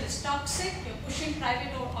diesel is toxic. You're pushing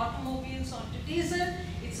private automobiles onto diesel.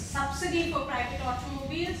 It's a subsidy for private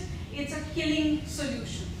automobiles. It's a killing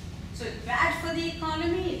solution. So it's bad for the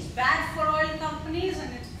economy, it's bad for oil companies,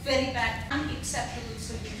 and it's very bad, unacceptable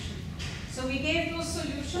solution. So we gave those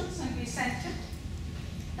solutions and we sent it.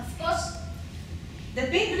 Of course, the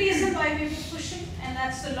big reason why we were pushing, and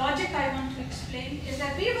that's the logic I want to explain, is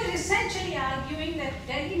that we were essentially arguing that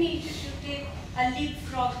Delhi needed to take a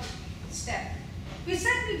leapfrog step. We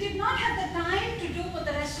said we did not have the time to do what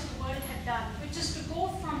the rest of the world had done, which is to go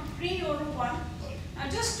from pre-Euro 1. Now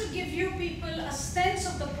just to give you people a sense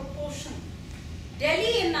of the proportion,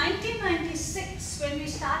 Delhi in 1996, when we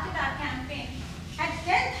started our campaign,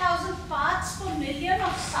 had 10,000 parts per million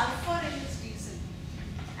of sulfur in its diesel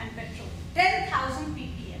and petrol. 10,000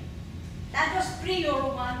 ppm. That was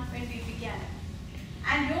pre-Euro 1 when we began.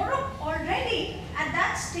 And Europe already at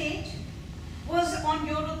that stage was on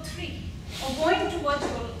Euro 3 or going towards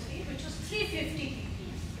Euro 3, which was 350 ppm.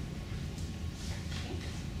 Okay.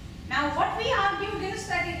 Now what we argued is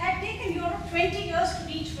that it had taken Europe 20 years to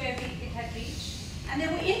reach where it had reached. And there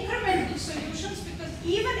were incremental solutions because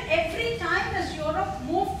even every time as Europe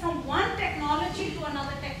moved from one technology to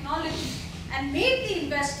another technology and made the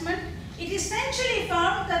investment, it essentially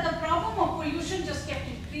found that the problem of pollution just kept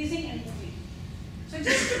increasing and moving. So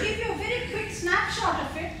just to give you a very quick snapshot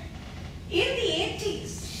of it, in the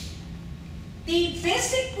 80s, the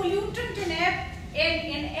basic pollutant in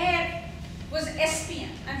air was SPM.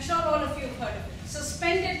 I'm sure all of you have heard of it,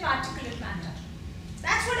 suspended particulate matter.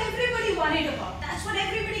 That's what everybody worried about. That's what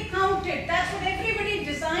everybody counted. That's what everybody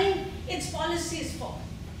designed its policies for.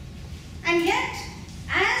 And yet,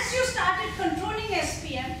 as you started controlling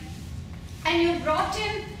SPM and you brought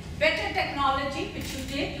in better technology, which you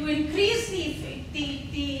did, you increased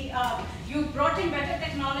you brought in better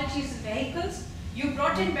technologies in vehicles, you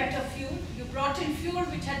brought in better fuel, you brought in fuel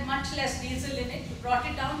which had much less diesel in it, you brought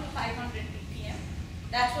it down to 500 ppm.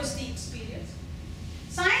 That was the experience.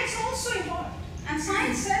 Science also evolved. And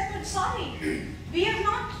science said, but sorry, we have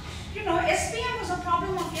not, SPM was a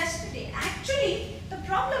problem of yesterday. Actually, the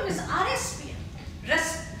problem is RSPM,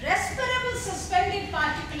 respirable suspended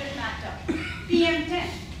particulate matter, PM10.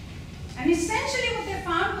 And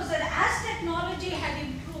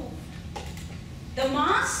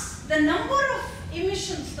the number of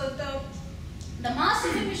emissions, the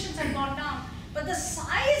massive emissions had gone down, but the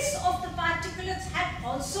size of the particulates had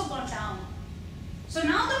also gone down. So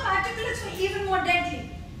now the particulates were even more deadly.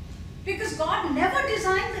 Because God never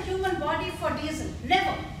designed the human body for diesel.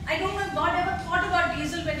 Never. I don't know if God ever thought about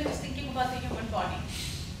diesel when he was thinking about the human body.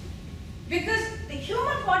 Because the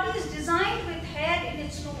human body is designed with hair in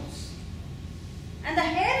its nose. And the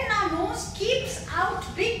hair in our nose keeps out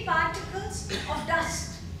big particles of dust.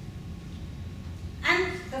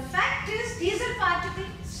 And the fact is, diesel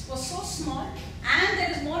particles were so small, and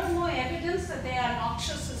there is more and more evidence that they are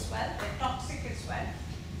noxious as well, they're toxic as well.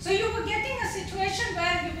 So you were getting a situation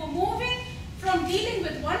where you were moving from dealing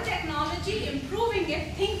with one technology, improving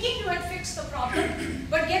it, thinking you had fixed the problem,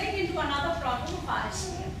 but getting into another problem of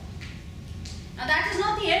RSPM. Now that is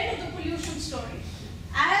not the end of the pollution story.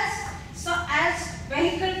 As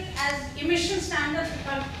emission standards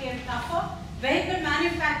became tougher, vehicle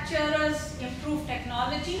manufacturers improved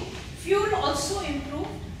technology, fuel also improved.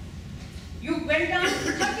 You went down to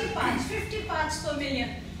 30 parts, 50 parts per million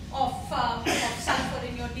of sulfur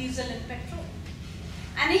in your diesel and petrol.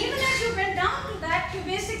 And even as you went down to that, you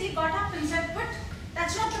basically got up and said, but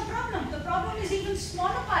that's not the problem. The problem is even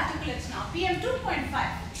smaller particulates now, PM 2.5.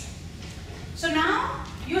 So now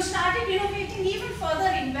you started innovating even further,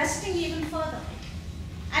 investing even further.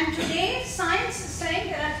 And today, science is saying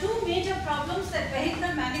there are two major problems that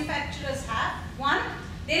vehicle manufacturers have. One,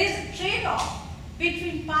 there is a trade-off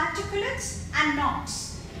between particulates and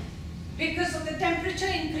NOx because of the temperature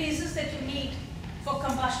increases that you need for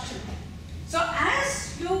combustion. So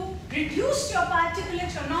as you reduce your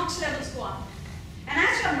particulates, your NOx levels go up. And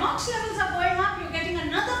as your NOx levels are going up, you're getting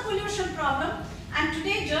another pollution problem. And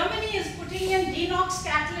today, Germany is putting in denox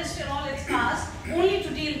catalyst in all its cars only to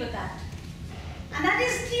deal with that. And that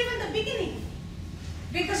isn't even the beginning.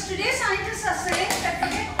 Because today scientists are saying that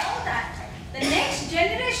forget all that. The next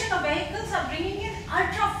generation of vehicles are bringing in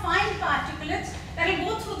ultra-fine particulates that will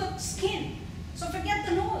go through the skin. So forget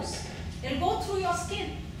the nose. They'll go through your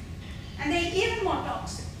skin. And they're even more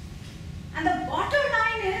toxic. And the bottom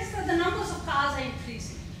line is that the numbers of cars are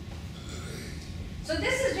increasing. So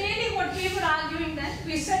this is really what we were arguing then.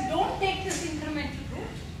 We said don't take this incremental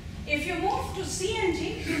route. If you move to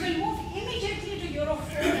CNG, you will move immediately to Euro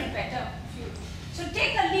 4 and better fuel. So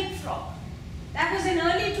take a leapfrog. That was in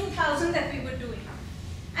early 2000 that we were doing.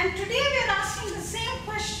 And today we are asking the same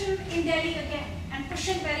question in Delhi again and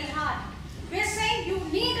pushing very hard. We are saying you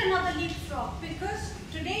need another leapfrog because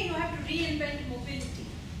today you have to reinvent mobility.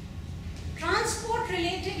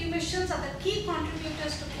 Transport-related emissions are the key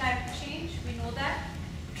contributors to climate change. We know that.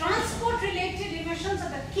 Transport-related emissions are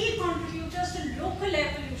the key contributors to local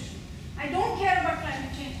air pollution. I don't care about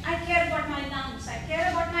climate change. I care about my lungs. I care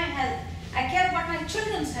about my health. I care about my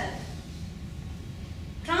children's health.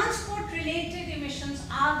 Transport-related emissions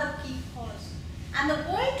are the key cause. And the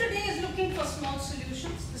world today is looking for small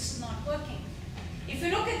solutions. This is not working. If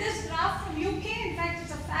you look at this graph from UK, in fact,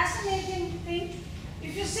 it's a fascinating thing.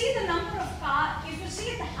 If you see the number of cars, if you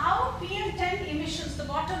see how PM10 emissions, the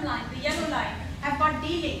bottom line, the yellow line, have got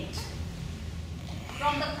delinked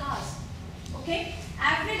from the cars. Okay?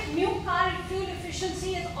 Average new car fuel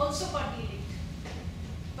efficiency has also got delinked.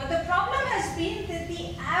 But the problem has been that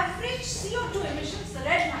the average CO2 emissions, the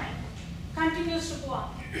red line, continues to go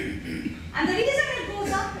up. And the reason it goes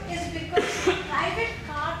up is because private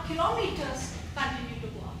car kilometers continue to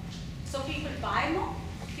go up. So people buy more,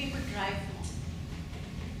 people drive more.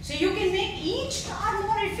 So you can make each car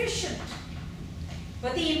more efficient.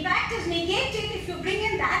 But the impact is negated if you bring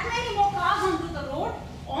in that many more cars onto the road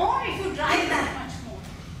or if you drive that much more.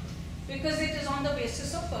 Because it is on the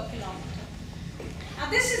basis of per kilometer. Now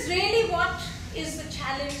this is really what is the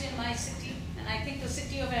challenge in my city, and I think the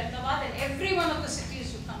city of Ahmedabad and every one of the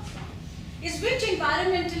cities you come from, is which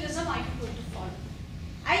environmentalism are you going to follow?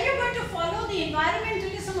 Are you going to follow the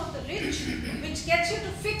environmentalism of the rich, which gets you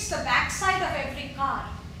to fix the backside of every car,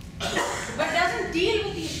 but doesn't deal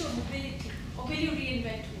with the issue of mobility? Or will you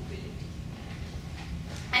reinvent mobility?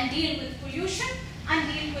 And deal with pollution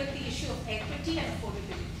and deal with the issue of equity and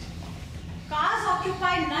affordability. Cars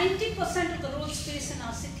occupy 90% of the road space in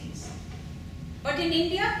our cities. But in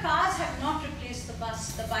India, cars have not replaced the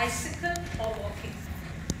bus, the bicycle, or walking.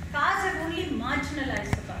 Cars have only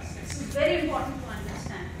marginalized the bus. This is very important to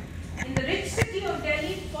understand. In the rich city of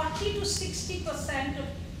Delhi, 40 to 60% of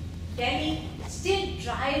Delhi still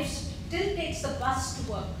drives, still takes the bus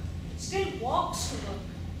to work, still walks to work.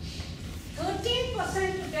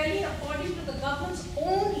 13% of Delhi, according to the government's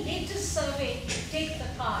own latest survey, take the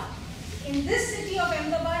car. In this city of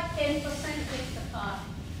Ahmedabad, 10% take the car.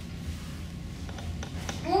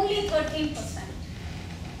 Only 13%.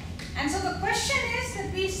 And so the question is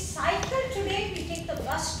that we cycle today, we take the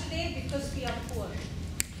bus today because we are poor.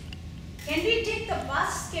 Can we take the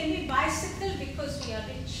bus, can we bicycle because we are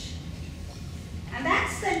rich? And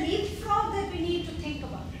that's the leapfrog that we need to think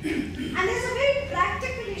about. And there's a very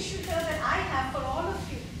practical issue here that I have for all of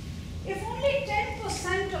you. If only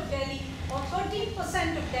 10% of Delhi or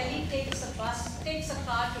 13% of Delhi takes a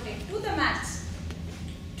car today, do the maths.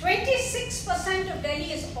 26% of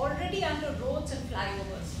Delhi is already under roads and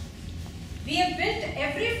flyovers. We have built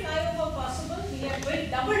every flyover possible. We have built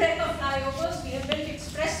double-decker flyovers. We have built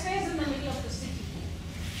expressways in the middle of the city.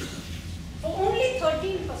 For only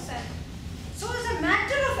 13%. So as a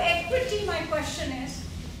matter of equity, my question is,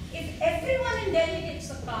 if everyone in Delhi takes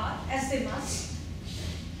a car, as they must,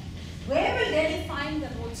 where will Delhi find the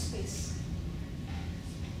road space?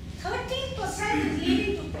 13% is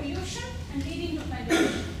leading to pollution and leading to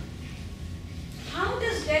congestion. How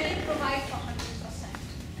does Delhi provide for 100%?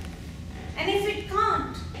 And if it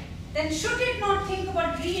can't, then should it not think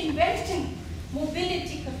about reinventing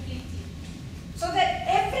mobility completely? So that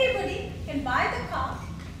everybody can buy the car.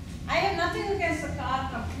 I have nothing against the car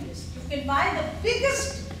companies. You can buy the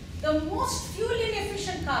biggest, the most fuel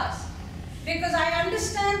inefficient cars. Because I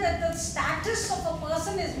understand that the status of a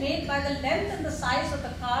person is made by the length and the size of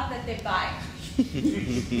the car that they buy.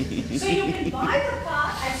 So you can buy the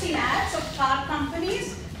car. I've seen ads of car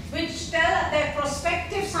companies which tell their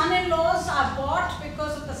prospective son-in-laws are bought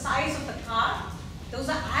because of the size of the car. Those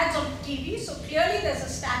are ads on TV, so clearly there's a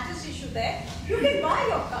status issue there. You can buy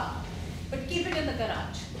your car, but keep it in the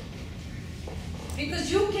garage.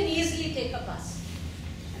 Because you can easily take a bus.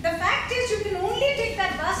 The fact is, you can only take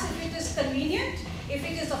that bus if it is convenient, if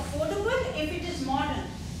it is affordable, if it is modern.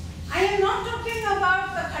 I am not talking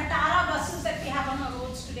about the Khatara buses that we have on our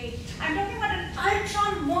roads today. I'm talking about an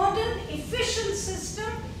ultra-modern, efficient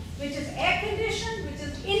system which is air-conditioned, which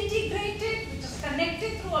is integrated, which is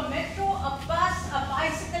connected through a metro, a bus, a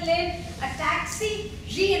bicycle lane, a taxi,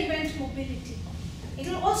 reinvent mobility. It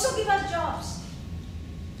will also give us jobs.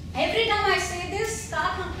 Every time I say this,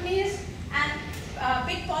 car companies and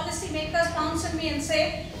big policy makers pounce on me and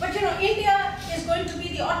say, but you know, India is going to be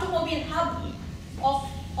the automobile hub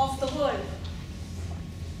of the world.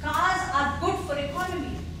 Cars are good for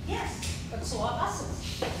economy. Yes, but so are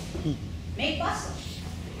buses. Make buses.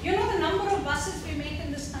 You know the number of buses we make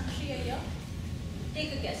in this country a year?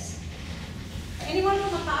 Take a guess. Anyone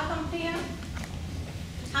from a car company here?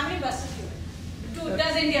 How many buses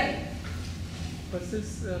does India make?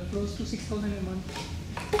 Buses close to 6,000 a month.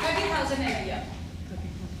 30,000 in a year. 30,000.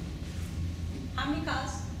 How many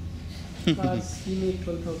cars? Cars, we make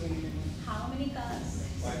 12,000 in a month. How many cars?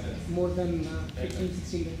 More than 15,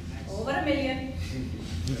 16 lakhs. Over 1 million.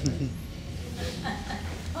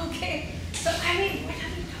 Okay, so I mean, what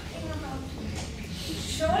are we talking about?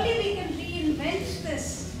 Surely we can reinvent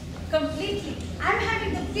this completely. I'm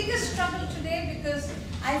having the biggest struggle today because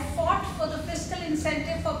I fought for the fiscal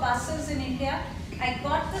incentive for buses in India. I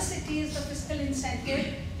got the cities the fiscal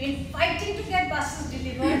incentive in fighting to get buses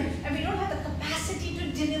delivered, and we don't have the capacity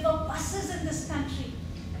to deliver buses in this country.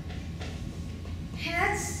 And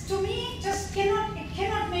that's, to me, just cannot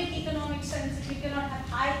make economic sense if we cannot have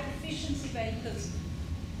high efficiency vehicles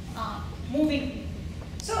moving people.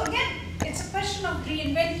 So again, it's a question of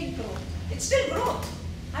reinventing growth. It's still growth.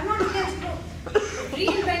 I'm not against growth.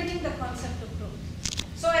 Reinventing the concept of growth.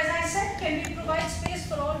 So as I said, can we provide space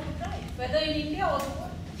for all to drive, whether in India or the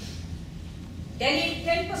world? Delhi,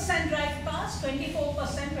 10% drive cars, 24%,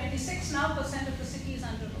 26% now of the city is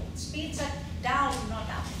under road. Speeds are down, not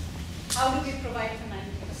up. How do we provide for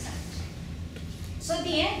 90%? So at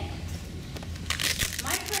the end,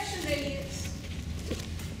 my question really is,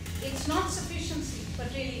 it's not sufficiency,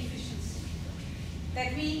 but really efficiency.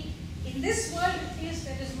 That we, in this world at least,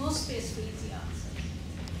 there is no space for easy answers.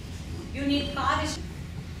 You need car issues.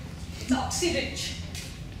 It's oxy-rich.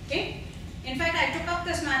 Okay? In fact, I took up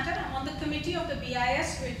this matter. I'm on the committee of the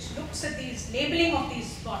BIS, which looks at these labeling of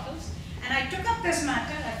these bottles. And I took up this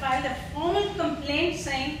matter. I filed a formal complaint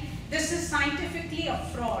saying this is scientifically a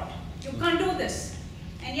fraud. You can't do this.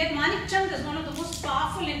 And yet Manik Chand is one of the most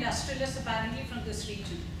powerful industrialists apparently from this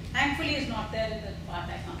region. Thankfully, he's not there in the part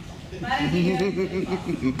I come from. Apparently, he is very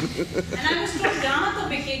powerful. And I was told, "Jahan to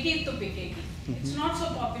bikegi, to bikegi." It's not so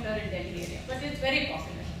popular in Delhi area, but it's very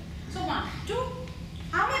popular. So 1, 2,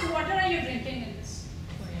 how much water are you drinking in this?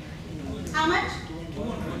 How much?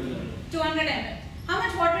 200 ml. How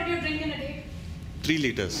much water do you drink in a day? 3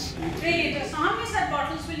 liters. 3 liters. So how many such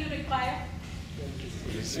bottles will you require?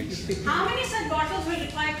 6. How many such bottles will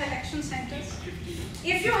require collection centers?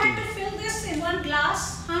 If you had to fill this in one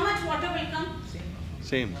glass, how much water will come?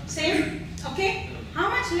 Same. Same? Okay? How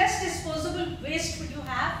much less disposable waste would you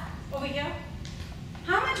have over here?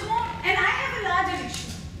 How much more? And I have a larger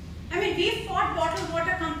issue. I mean, we fought bottled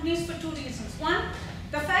water companies for two reasons. One,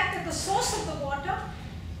 the fact that the source of the water,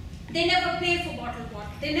 they never pay for bottled water.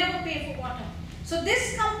 They never pay for water. So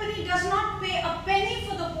this company does not pay a penny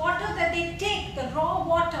for the water that they take, the raw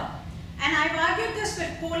water. And I've argued this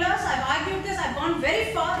with colas, I've argued this, I've gone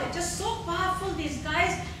very far. They're just so powerful, these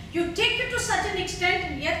guys. You take it to such an extent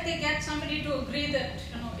and yet they get somebody to agree that,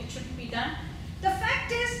 it shouldn't be done. The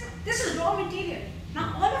fact is, this is raw material.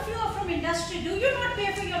 Now all of you are from industry. Do you not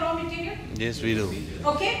pay for your raw material? Yes, we do.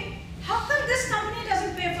 Okay. How come this company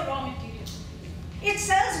doesn't pay for raw material? It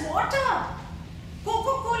sells water.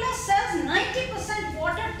 Coca-Cola sells 90%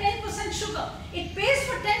 water, 10% sugar. It pays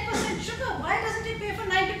for 10% sugar. Why doesn't it pay for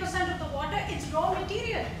 90% of the water? It's raw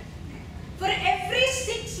material. For every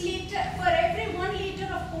 6 liter, for every 1 liter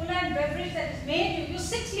of cola and beverage that is made, you use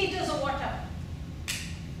 6 liters of water.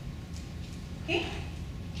 Okay?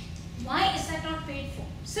 Why is that not paid for?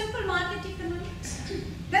 Simple market economics.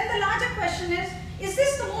 Then the larger question is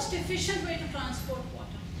this the most efficient way to transport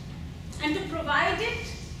water? And to provide it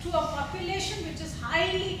to a population which is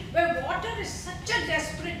where water is such a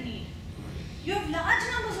desperate need. You have large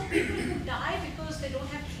numbers of people who die because they don't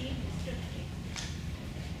have clean water today.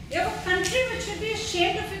 You have a country which should be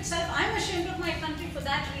ashamed of itself. I'm ashamed of my country for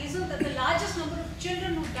that reason, that the largest number of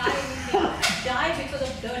children who die in India die because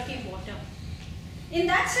of dirty water. In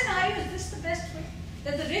that scenario, is this the best way?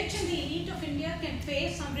 That the rich and the elite of India can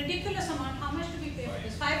pay some ridiculous amount. How much do we pay for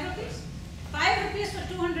this? 5 rupees? 5 rupees for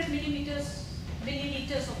 200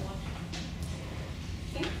 milliliters of water.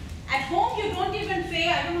 Okay? At home, you don't even pay,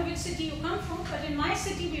 I don't know which city you come from, but in my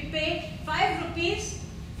city, we pay 5 rupees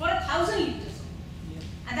for 1,000 liters.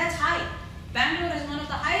 And that's high. Bangalore is one of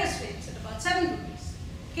the highest rates at about 7 rupees.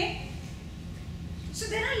 Okay? So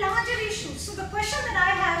there are larger issues. So the question that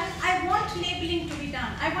I have is, I want labeling to be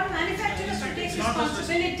done. I want manufacturers to take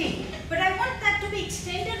responsibility. But I want that to be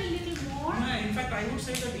extended a little more. No, in fact, I would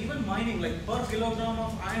say that even mining, like per kilogram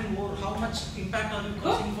of iron ore, how much impact are you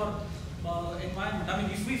causing for environment? I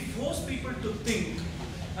mean, if we force people to think,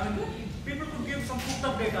 I mean, people could give some cooked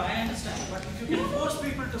up data, I understand. But if you can force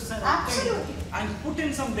people to think and put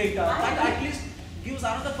in some data, that at least gives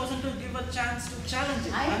another person to give a chance to challenge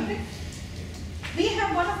it. I agree. We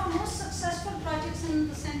have one of our most successful projects in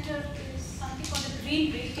the center is something called the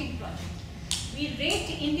Green Rating Project. We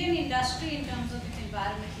rate Indian industry in terms of its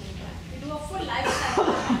environmental impact. We do a full life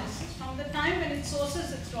cycle analysis from the time when it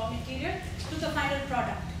sources its raw material to the final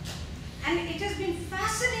product. And it has been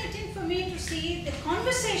fascinating for me to see the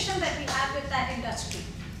conversation that we have with that industry.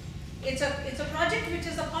 It's a project which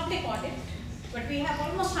is a public audit, but we have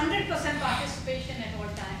almost 100% participation at all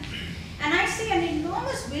times. And I see an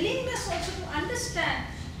enormous willingness also to understand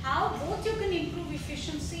how both you can improve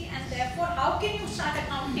efficiency and therefore how can you start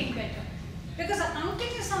accounting better. Because accounting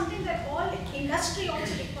is something that all industry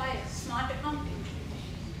also requires, smart accounting.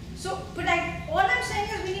 So, but all I'm saying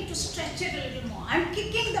is we need to stretch it a little more. I'm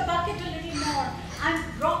kicking the bucket a little more. I'm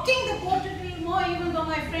rocking the boat a little more, even though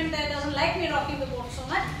my friend there doesn't like me rocking the boat so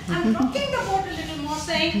much. I'm rocking the boat a little more,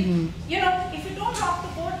 saying, if you don't rock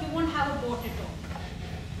the boat, you won't have a boat at all.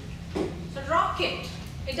 So rock it.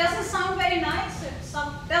 It doesn't sound very nice. It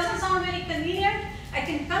doesn't sound very convenient. I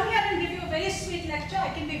can come here and give you a very sweet lecture.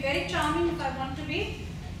 I can be very charming if I want to be.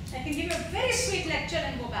 I can give you a very sweet lecture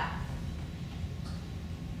and go back.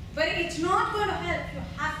 But it's not going to help. You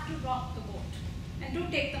have to rock the boat. And do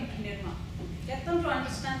take them to Nirma. Get them to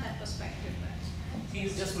understand that perspective. You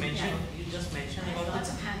just mentioned about lots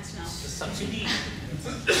of hands now. the subsidy.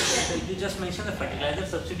 You just mentioned the fertilizer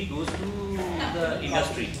subsidy goes to the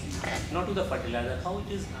industry, not to the fertilizer. How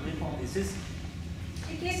it is? I mean, this is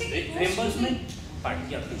it basically reimbursement. As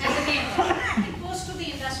a reimbursement. It goes to the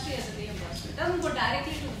industry as a reimbursement. It doesn't go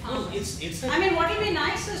directly to the farmers. I mean, what would be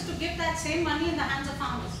nice is to give that same money in the hands of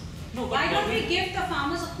farmers. No, why don't we give the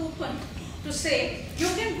farmers a coupon to say, you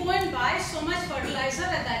can go and buy so much fertilizer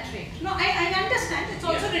at that rate. No, I understand. It's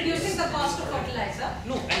also reducing the cost of fertilizer.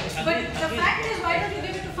 No, but the fact is, why don't you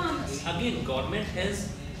give it to farmers? Again, government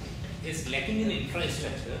is lacking in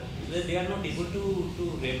infrastructure where they are not able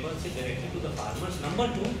to reimburse it directly to the farmers. Number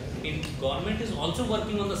two, government is also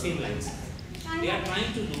working on the same lines. They are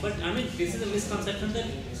trying to do, but I mean, this is a misconception that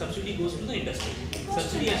subsidy goes to the industry.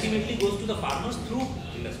 Subsidy ultimately goes to the farmers through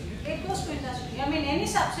industry. It goes to industry. I mean, any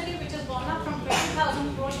subsidy which has gone up from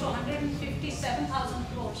 20,000 crores to 157,000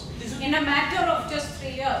 crores in a matter of just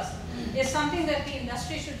 3 years is something that the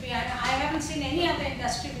industry should be. I haven't seen any other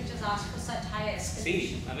industry which has asked for such high escalation.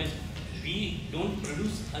 See, I mean, we don't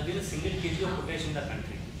produce again a single kg of potash in the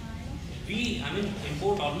country. we, I mean,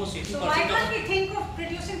 import almost 80% So why can't of. we think of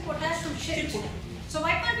producing potash from shit? So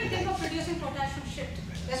why can't we think of producing potash from shit?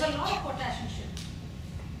 There's a lot of potash in shit.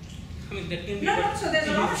 I mean, that can be. No, so there's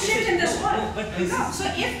a lot of shit in this world. But this is, So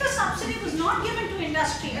if the subsidy was not given to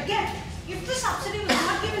industry, again, if the subsidy was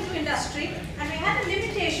not given to industry and we had a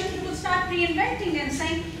limitation, we would start reinventing and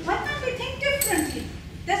saying, why can't we think differently?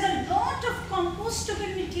 There's a lot of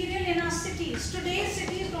compostable material in our cities. Today,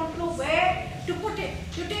 cities don't know where to put it.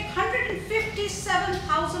 You take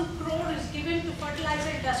 157,000 crore is given to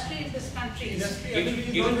fertilizer industry in this country. Industry Given actually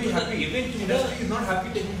is to not very the- happy. given to the- Industry is not happy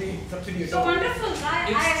taking the subsidy at So all. wonderful.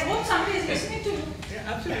 I hope somebody is listening to you.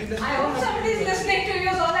 Yeah, absolutely. Industry I is hope not somebody happy. is listening to you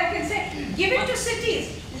is all I can say. Give it to cities.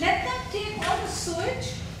 Let them take all the sewage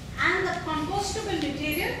and the compostable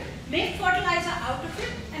material, make fertilizer out of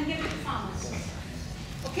it and give it to farmers.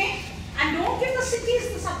 Okay? And don't give the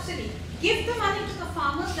cities the subsidy. Give the money to the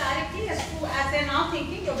farmers directly as they're now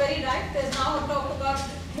thinking. You're very right. There's now a talk about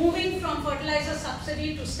moving from fertilizer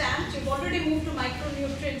subsidy to stamps. You've already moved to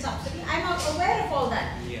micronutrient subsidy. I'm aware of all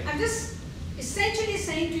that. Yeah. I'm just essentially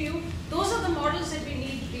saying to you, those are the models that we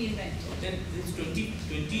need to reinvent. then this 20,000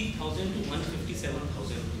 to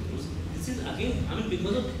 157,000 euros. This is again, I mean,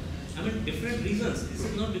 because of, I mean, different reasons. This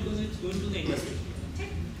is not because it's going to the industry.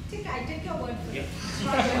 I take your word for it. Yeah. It's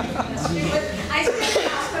not going to the industry, but I still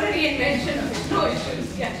ask for a reinvention. No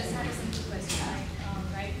issues. I Yeah. just had a simple question.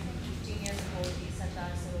 Right from 15 years ago, the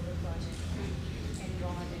Sardar Sarovar project in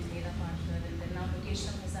Ron and Mera Partner, and then now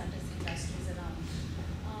location of hazardous industries around.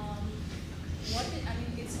 I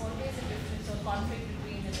mean, it's always a difference or conflict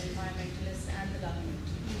between an environmentalist and the government.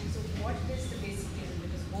 So what is the basic reason?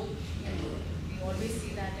 Because both, we always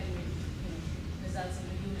see that and results in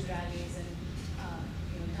huge rallies and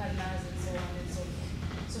dharnas and so on and so forth.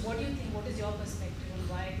 So what do you think, what is your perspective on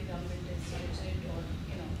why the government is rigid or,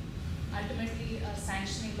 ultimately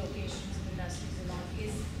sanctioning locations of industries and all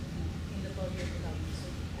is in the purview of the government?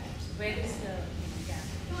 So where is the gap?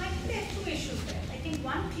 No, I think there are two issues there. I think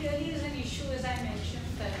one clearly is an issue, as I mentioned,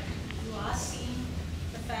 that you are seeing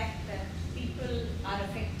the fact that people are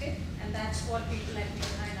affected, and that's what people like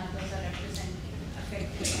Narayan and others are representing,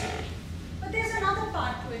 affected. But there's another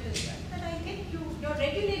part to it as well, that I think your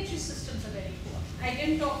regulatory systems are very poor. I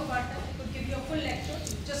didn't talk about that. I could give you a full lecture.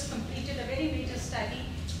 We've just completed a very major study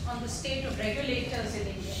on the state of regulators in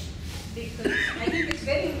India, because I think it's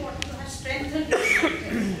very important to have strengthened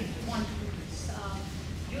regulators if you want to do this.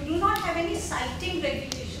 You do not have any siting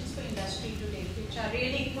regulations for industry today, which are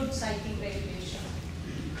really good siting regulations.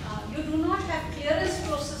 You do not have clearance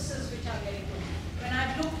processes which are very good. When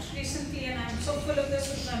I've looked recently, and I'm so full of this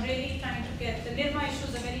because I'm really trying to get, the Nirma issue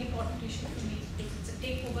is a very important issue for me because it's a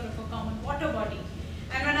takeover of a common water body.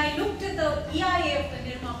 And when I looked at the EIA of the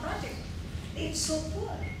Nirma project, it's so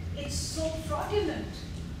poor, it's so fraudulent,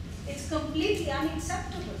 it's completely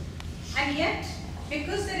unacceptable. And yet,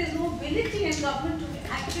 because there is no ability in government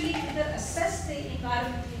to actually either assess the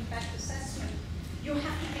environmental impact assessment, you have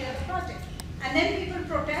to clear the project. And then people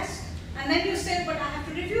protest, and then you say, but I have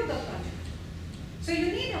to review the project. So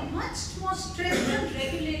you need a much more stringent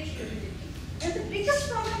regulatory ability. And the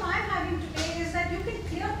biggest problem I'm having today is that you can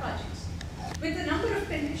clear projects with a number of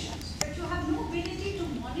conditions, but you have no ability to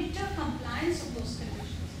monitor compliance of those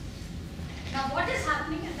conditions. Now what is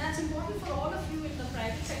happening, and that's important for all of you in the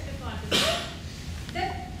private sector to understand,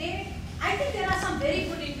 that I think there are some very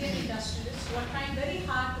good Indian industrialists who are trying very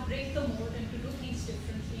hard to break the mold and to do things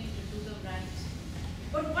differently and to do them right.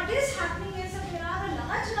 But what is happening is that there are a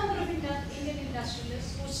large number of Indian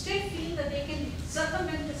industrialists who still feel that they can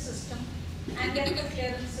circumvent the system and get the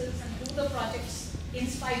clearances and do the projects in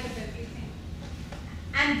spite of everything,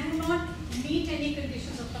 and do not meet any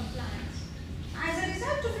conditions of compliance. As a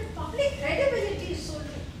result of it, public credibility is so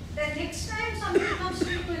low that next time somebody comes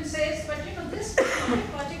to you and says, but this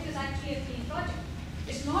project is actually a clean project.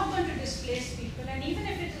 It's not going to displace people, and even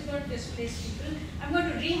if it is going to displace people, I'm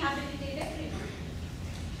going to rehabilitate everyone.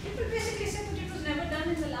 People basically say, but it was never done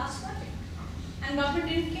in the last project. And government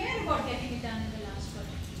didn't care about getting it done in the last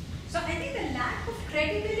project. So I think the lack of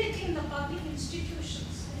credibility in the public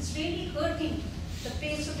institutions is really hurting the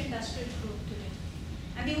pace of industrial growth today.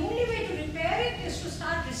 And the only way to repair it is to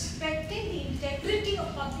start respecting the integrity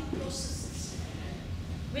of public processes,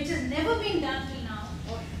 which has never been done till now,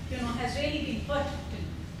 or has really been perfect till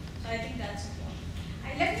now. So I think that's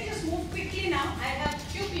important. Let me just move quickly now. I have a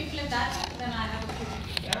few people in that, then I have a few people.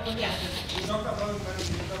 Yeah. We talked about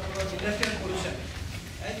industrial pollution.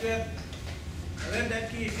 As we are aware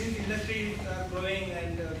that since industries are growing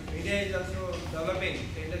and India is also developing,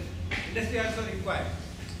 industry also required.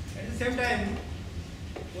 At the same time,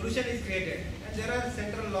 pollution is created, and there are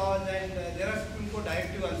central laws and there are Supreme Court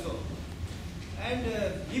directives also. And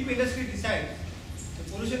if industry decides,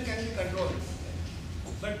 the pollution can be controlled.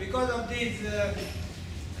 But because of these,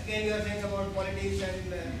 again you are saying about politics,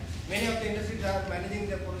 and many of the industries are managing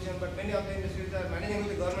the pollution, but many of the industries are managing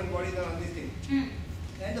with the government bodies on these things.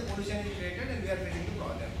 And the pollution is created and we are facing the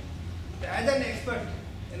problem. So as an expert,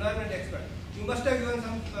 environment expert, you must have given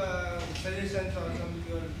some suggestions or some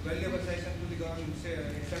your valuable suggestions to the government,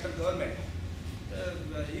 central government.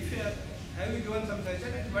 If you have you given some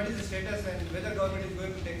suggestion, and what is the status and whether government is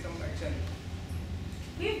going to take some action?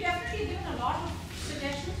 We've definitely given a lot of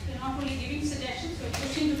suggestions. We're not only giving suggestions, we're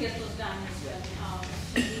pushing to get those done as well.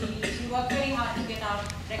 We work very hard to get our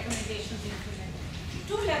recommendations implemented.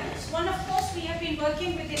 Two levels. One, of course, we have been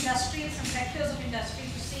working with industries and sectors of industry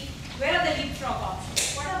to see where are the leapfrog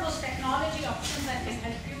options. What are those technology options that can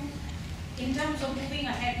help you in terms of moving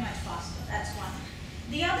ahead much faster? That's one.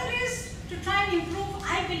 The other is to try and improve,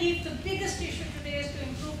 I believe the biggest issue today is to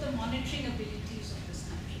improve the monitoring abilities of this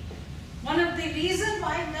country. One of the reasons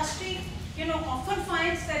why industry, often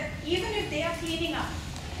finds that even if they are cleaning up,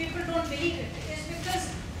 people don't believe it, is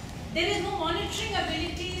because there is no monitoring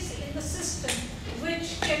abilities in the system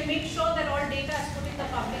which can make sure that all data is put in the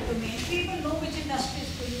public domain. People know which industry is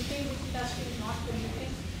polluting, which industry is not polluting.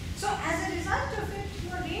 So as a result of it, you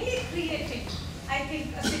are really creating, I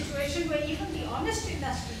think, a situation where even the honest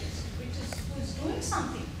industrialist, who is doing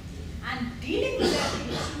something and dealing with that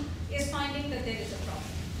pollution, is finding that there is a problem.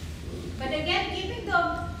 But again, keeping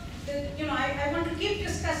I want to keep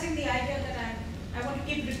discussing the idea that I want to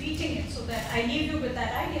keep repeating it so that I leave you with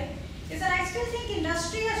that idea, is that I still think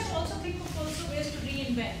industry has to also think of ways to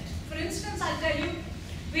reinvent. For instance, I'll tell you,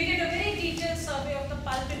 we did a very detailed survey of the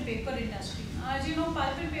pulp and paper industry. As you know,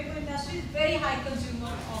 pulp and paper industry is very high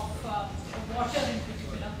consumer of water in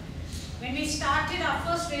particular. When we started our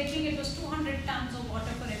first rating, it was 200 tons of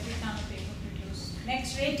water for every ton of paper produced.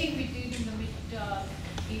 Next rating we did in the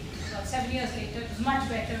 7 years later, it was much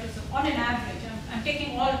better. It was on an average, I'm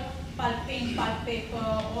taking all pulping, pulp paper,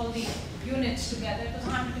 all the units together, it was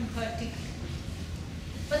 130.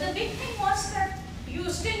 But the big thing was that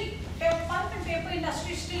pulp and paper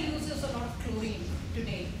industry still uses a lot of chlorine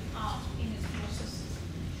today in its processes.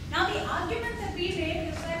 Now the argument that we made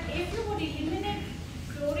is that if you would eliminate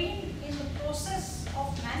chlorine in the process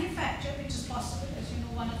of manufacture, which is possible, as you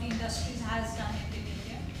know, one of the industries has done it in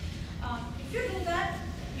India. If you do that,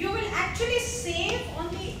 you will actually save on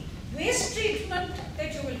the waste treatment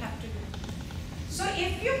that you will have to do. So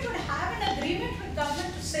if you could have an agreement with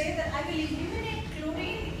government to say that I will eliminate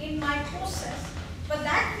chlorine in my process, but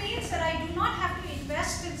that means that I do not have to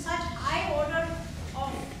invest in such high order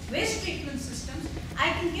of waste treatment systems, I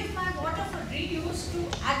can give my water for reuse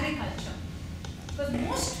to agriculture. Because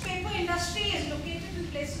most paper industry is located in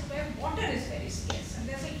places where water is very scarce and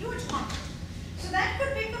there's a huge conflict. So that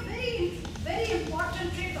could make a very, very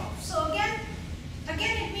important trade-off. So again,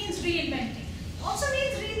 it means reinventing. Also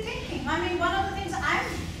means rethinking. I mean, one of the things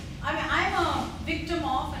I'm a victim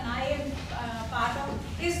of and I am part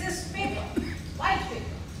of is this paper, white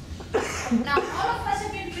paper. Now, all of us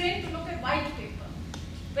have been trained to look at white paper,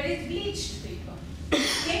 but it's bleached paper,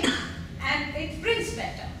 okay? And it prints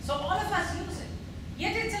better. So all of us use it.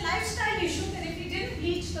 Yet it's a lifestyle issue that if we didn't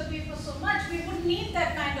bleach the paper so much, we wouldn't need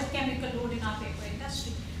that kind of chemical load in our paper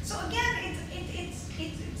industry. So again,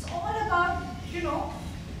 it's all about,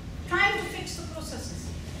 trying to fix the processes.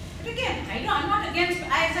 But again, I'm not against,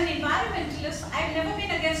 as an environmentalist, I've never been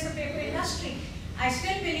against the paper industry. I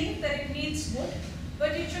still believe that it needs wood,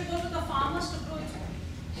 but it should go to the farmers to grow its wood.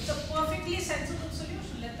 It's a perfectly sensible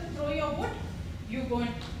solution. Let them grow your wood. You go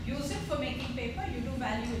and use it for making paper. You do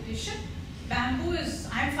value addition. Bamboo is,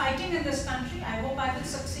 I'm fighting in this country. I hope I will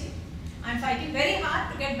succeed. I'm fighting very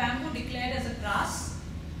hard to get bamboo declared as a grass,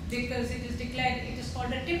 because it is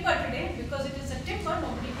called a timber today. Because it is a timber,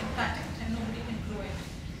 nobody can cut it and nobody can grow it.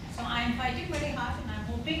 So I'm fighting very hard, and I'm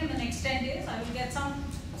hoping in the next 10 days I will get some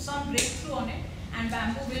breakthrough on it, and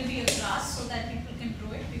bamboo will be a grass so that people can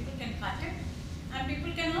grow it, people can cut it, and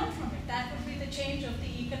people can earn from it. That would be the change of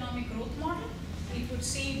the economic growth model. We could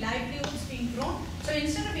see livelihoods being grown. So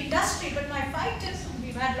instead of industry, but my fight is, and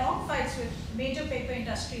we've had long fights with major paper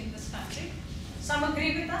industry in this country. Some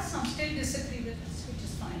agree with us, some still disagree with us, which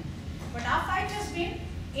is fine. But our fight has been,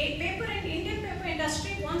 Indian paper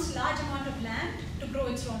industry wants large amount of land to grow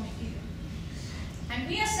its raw material. And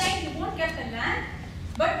we are saying you won't get the land,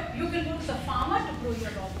 but you can go to the farmer to grow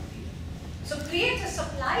your raw material. So create a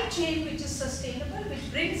supply chain which is sustainable,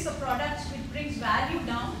 which brings the products, which brings value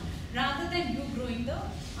down, rather than you growing the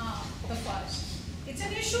forest. It's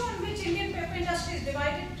an issue on which Indian paper industry is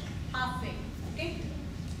divided halfway, okay?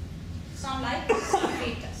 Some like us, some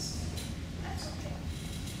hate us. That's okay.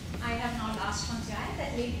 I have now last one.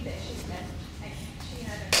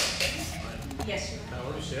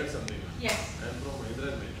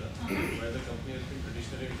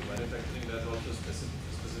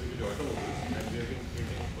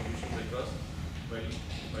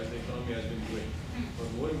 while the economy has been growing.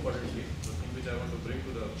 But more importantly, the thing which I want to bring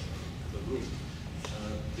to the group,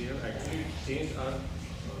 we have actually changed our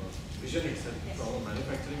vision itself from a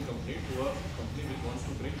manufacturing company to a company which wants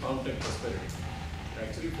to bring farm tech prosperity. It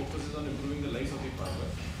actually focuses on improving the lives of the farmer.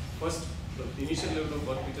 First, the initial level of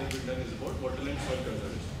work which has been done is about waterland soil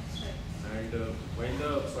conservation. And while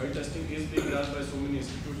the soil testing is being done by so many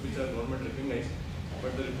institutes which are government recognized,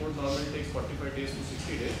 but the report normally takes 45 days to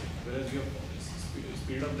 60 days, whereas we have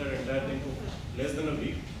speed up that entire thing to less than a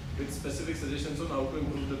week with specific suggestions on how to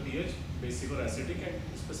improve the pH, basic or acidic, and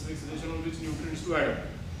specific suggestion on which nutrients to add up.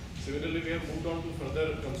 Similarly, we have moved on to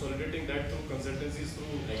further consolidating that through consultancies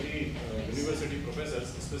through agri university professors,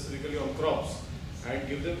 specifically on crops, and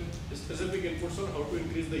give them specific inputs on how to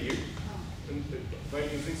increase the yield by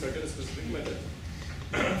using certain specific methods.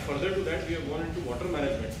 Further to that, we have gone into water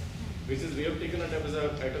management, which is we have taken it up as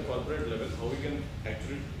at a corporate level, how we can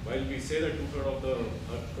actually, while we say that 2/3 of the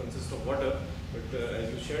earth consists of water, but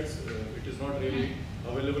as you shared, it is not really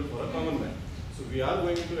available for a common man. So we are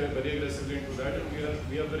going into very aggressively into that, and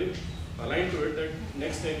we are very aligned to it that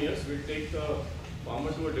next 10 years we'll take the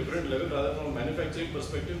farmer to a different level. Rather from a manufacturing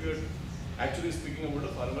perspective, we are actually speaking about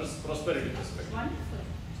a farmer's prosperity perspective. Wonderful.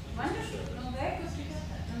 Wonderful. No, very good to hear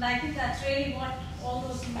that. And I think that's really what all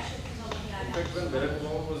those initiatives are looking at. In fact, when Barack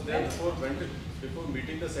Obama was there before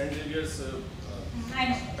meeting the St. Xavier's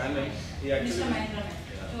panel, he actually Mr. Mahendra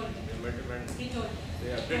told me. He told me.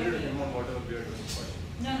 They attended him on whatever we are doing.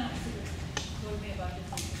 No, he told me about it.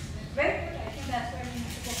 Very good. I think that's where we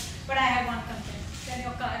need to go. But I have one complaint. Tell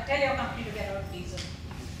your company to get out of diesel.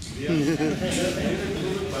 We are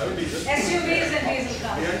biodiesel. SUVs and diesel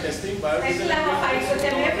cars. We are testing biodiesel. I still have a fight with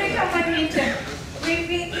them. Every company needs them. We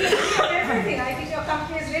everything. I think your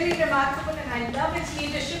company is really remarkable, and I love its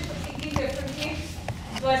leadership for thinking differently.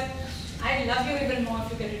 But I love you even more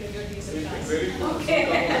if you get rid of your diesel cars. Okay.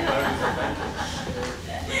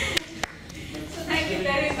 So thank you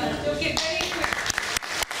very much. Okay, very quick.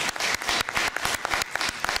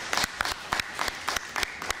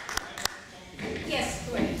 Yes,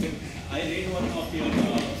 go ahead. I read one of your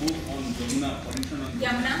book on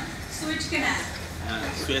Yamuna, Suez Canal.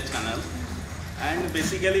 Suez Canal. And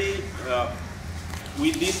basically,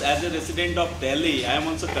 with this as a resident of Delhi, I am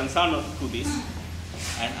also concerned to this.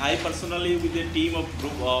 And I personally, with a team of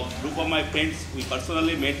group of my friends, we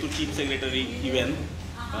personally met to Chief Secretary even,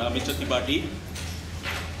 Mr. Tripathi.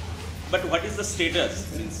 But what is the status?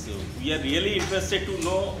 Since we are really interested to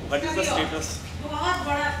know what is the status. बहुत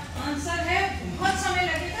बड़ा answer है, बहुत समय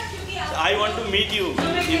लगेगा क्योंकि I want to meet you in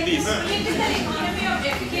this. Political economy of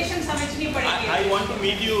education समझनी पड़ेगी. I want to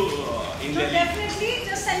meet you in So Delhi. definitely,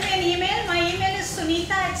 just send me an email. My email is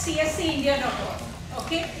sunitha@cscindia.org.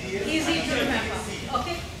 Okay, easy to remember.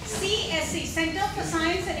 Okay, CSE, Center for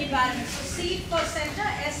Science and Environment. So C for Center,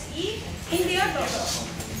 SE, India.org.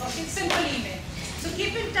 Okay, simple email. So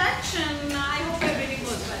keep in touch, and I hope everything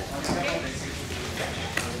goes well. Okay.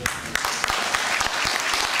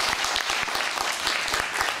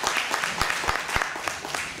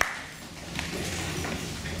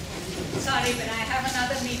 Sorry, but I have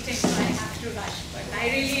another meeting, so I have to rush. But I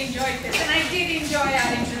really enjoyed this, and I did enjoy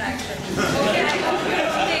our interaction. Okay, I hope you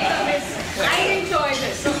don't take the miss. I enjoy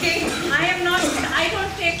this. Okay,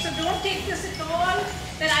 so don't take this at all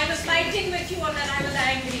that I was fighting with you or that I was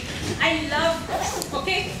angry. I love this.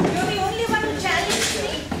 Okay, you're the only one who challenged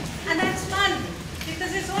me, and that's fun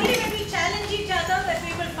because it's only when we challenge each other that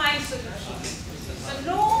we will find solutions. So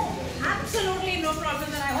no, absolutely no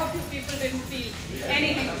problem, and I hope you people didn't feel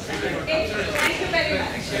anything of that. Okay? Thank you very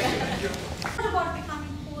much. It's not about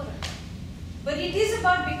becoming poorer, but it is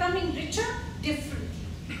about becoming richer differently.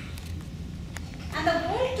 And the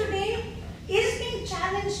world today is being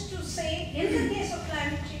challenged to say, in the case of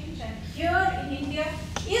climate change and here in India,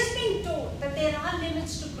 is being told that there are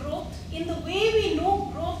limits to growth in the way we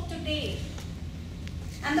know growth today.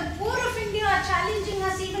 And the poor of India are challenging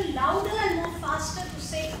us even louder and more faster to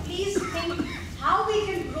say, please think how we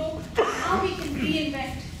can grow, how we can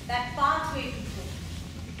reinvent that pathway to growth.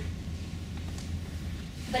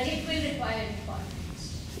 But it will require new politics.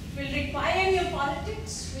 It will require new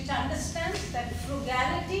politics which understands that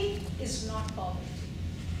frugality is not poverty.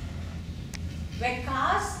 Where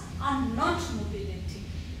cars are not mobility.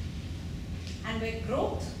 And where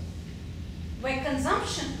growth, where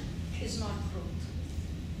consumption is not growth.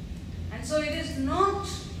 And so it is not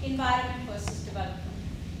environment versus development.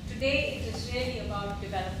 Today it is really about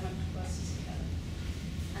development versus development.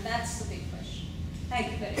 And that's the big question.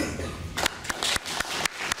 Thank you very much.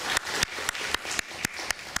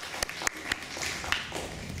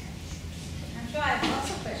 I'm sure I have lots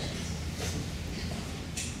of questions.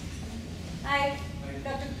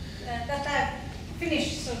 Dr. Datta,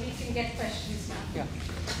 finished, so we can get questions now. Yeah.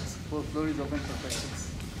 Floor is open for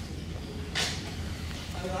questions.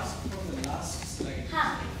 I will ask for the last slide.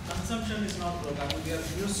 Huh. Consumption is not growth. I mean, we are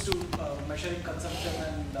used to measuring consumption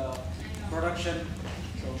and production.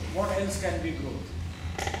 So, what else can be growth?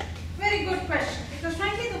 Very good question, because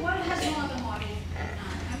frankly the world has no other model.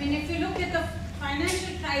 I mean, if you look at the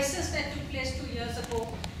financial crisis that took place 2 years ago,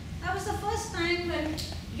 that was the first time when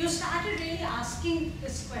you started really asking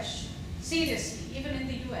this question seriously, even in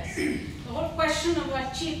the US. The whole question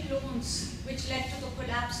about cheap loans, which led to the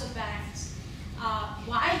collapse of banks.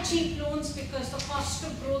 Why cheap loans? Because the cost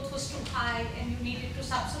of growth was too high and you needed to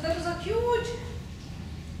subsidize. So there was a huge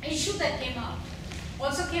issue that came out.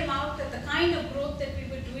 Also came out that the kind of growth that we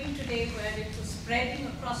were doing today, where it was spreading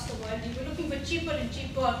across the world, you were looking for cheaper and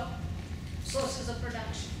cheaper sources of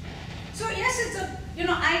production. So yes, it's a,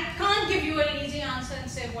 I can't give you an easy answer and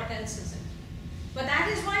say what else is it. But that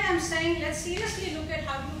is why I'm saying let's seriously look at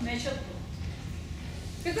how to measure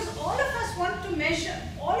growth. Because all of us want to measure,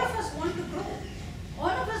 all of us want to grow. All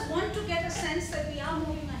of us want to get a sense that we are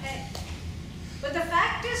moving ahead. But the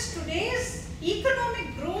fact is today's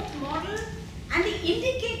economic growth model and the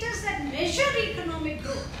indicators that measure economic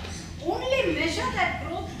growth only measure that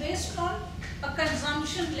growth based on a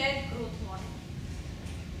consumption-led growth model.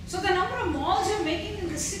 So the number of malls you're making in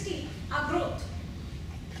the city are growth,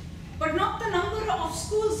 but not the number of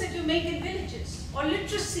schools that you make in villages or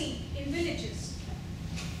literacy in villages.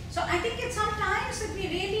 So I think it's sometimes that we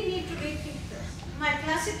really need to rethink this. My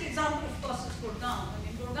classic example, of course, is Gurgaon. I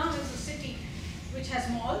mean, Gurgaon is a city which has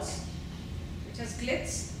malls, which has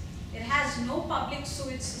glitz. It has no public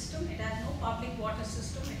sewage system, it has no public water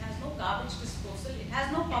system, it has no garbage disposal, it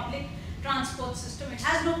has no public transport system, it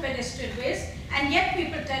has no pedestrian ways, and yet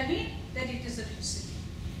people tell me that it is a rich city.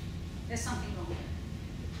 There's something wrong with it.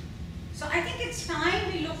 So I think it's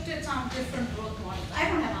time we looked at some different growth models. I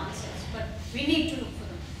don't have answers, but we need to look for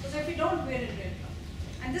them. Because if we don't, we're in real trouble.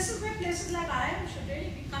 And this is where places like IIM should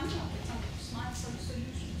really be coming up with some smart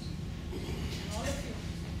solutions. And all of you.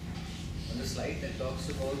 On the slide that talks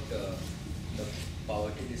about the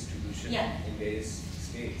poverty distribution in various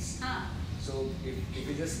states. So if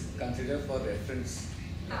we just consider for reference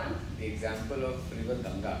the example of river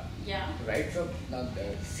Ganga, right from now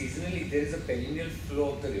seasonally there is a perennial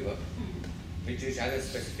flow of the river which has a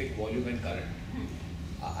specific volume and current.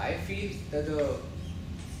 I feel that the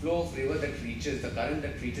flow of river that reaches, the current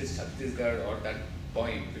that reaches Chhattisgarh or that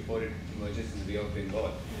point before it emerges in the Bay of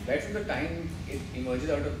Bengal, right from the time it emerges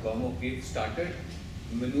out of Gomok, we've started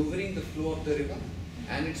maneuvering the flow of the river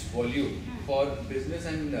and its volume for business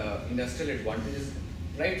and industrial advantages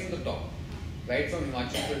right from the top. Right from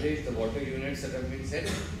Himachal Pradesh, the water units that have been set,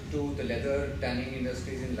 to the leather tanning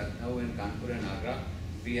industries in Lucknow and Kanpur and Agra.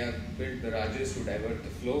 We have built barrages to divert the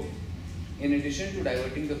flow. In addition to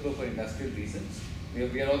diverting the flow for industrial reasons,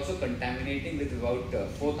 we are also contaminating with about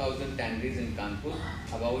 4,000 tanneries in Kanpur,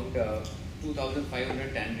 about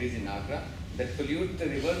 2,500 tanneries in Agra that pollute the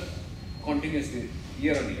river continuously,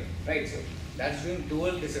 year on year, right? So that's doing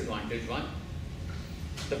dual disadvantage. One,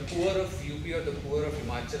 the poor of UP or the poor of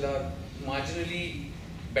Himachal are marginally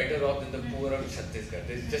better off than the poor of Chhattisgarh.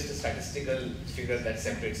 There's just a statistical figure that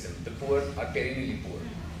separates them. The poor are perennially poor.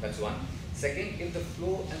 That's one. Second, if the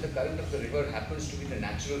flow and the current of the river happens to be the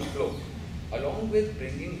natural flow, along with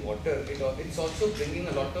bringing water, it's also bringing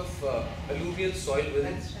a lot of alluvial soil with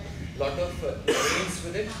it, lot of rains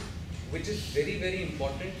with it, which is very, very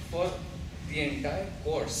important for the entire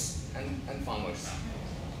course and farmers.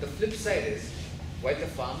 The flip side is, while the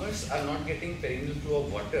farmers are not getting perennial flow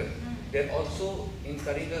of water, they're also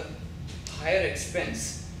incurring a higher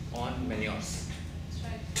expense on manures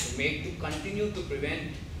to continue to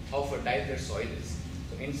prevent how fertile their soil is.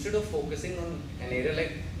 So instead of focusing on an area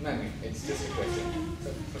like, it's just a question. So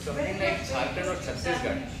for something like Jharkhand or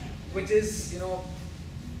Chhattisgarh, which is,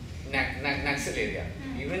 Naxal area,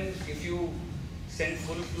 even if you send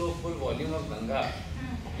full flow, full volume of Ganga,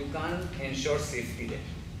 you can't ensure safety there.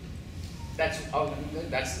 That's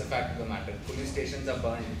the fact of the matter. Police stations are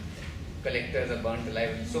burned, collectors are burnt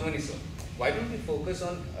alive, so many so. Why don't we focus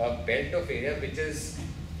on a belt of area which has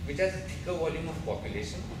a thicker volume of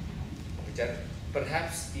population, which are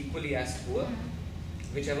perhaps equally as poor,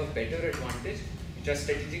 which have a better advantage, which are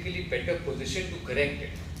strategically better positioned to correct it,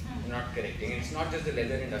 not correcting. It's not just the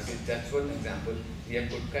leather industry, that's one example. We have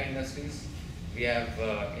Gutka industries, we have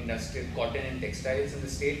industrial cotton and textiles in the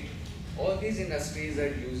state. All these industries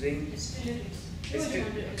are using distilleries.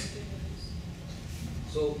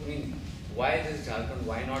 So, why this Jharkhand?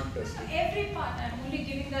 Why not? Every part. I'm only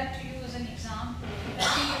giving that to you as an example. I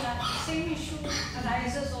think the same issue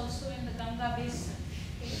arises also in the Ganga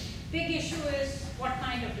big issue is what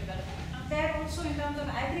kind of development. Now there also in terms of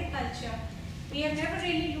agriculture, we have never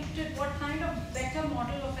really looked at what kind of better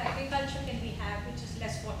model of agriculture can we have which is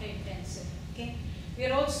less water intensive. Okay? We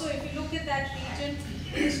are also, if you look at that region,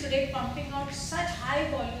 it is today pumping out such high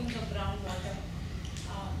volumes of groundwater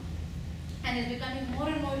and is becoming more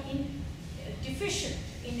and more deficient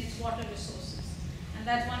in its water resources. And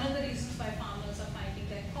that's one of the reasons why farmers are finding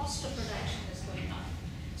their cost of production is going up.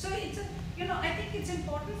 So it's a, I think it's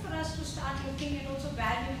important for us to start looking at also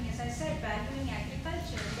valuing, as I said, valuing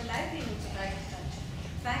agriculture and the livelihoods of agriculture.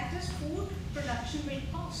 Fact is, food production will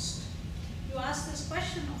cost. You ask this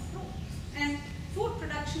question of fruit, and food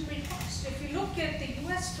production will cost. If you look at the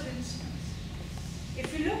US, for instance,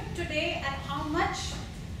 if you look today at how much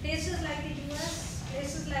places like the US,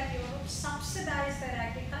 places like Europe subsidize their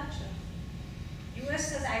agriculture. US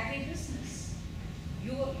has agribusiness.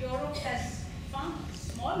 Europe has farmers,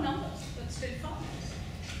 small numbers, but still farmers.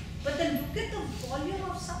 But then look at the volume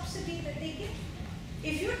of subsidy that they give.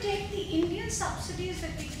 If you take the Indian subsidies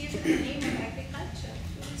that we give in the name of agriculture,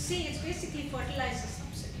 you will see it's basically fertilizer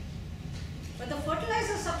subsidy. But the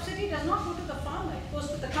fertilizer subsidy does not go to the farmer, it goes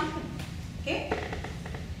to the company. Okay?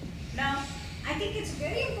 Now, I think it's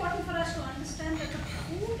very important for us to understand that the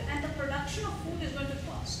food and the production of food is going to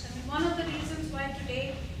cost. I mean, one of the reasons why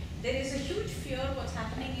today there is a huge fear what's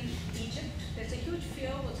happening in Egypt. There's a huge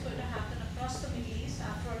fear what's going to happen across the Middle East.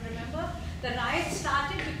 After all, remember, the riot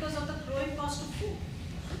started because of the growing cost of food.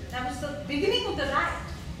 That was the beginning of the riot.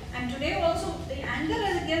 And today also, the anger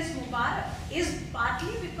against Mubarak is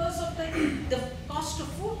partly because of the cost of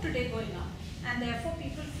food today going up. And therefore,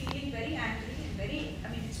 people feeling very angry and very,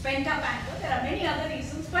 it's pent up anger. There are many other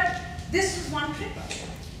reasons, but this is one trigger.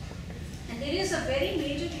 And there is a very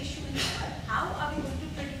major issue in the world. How are we going to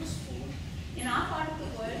produce food in our part of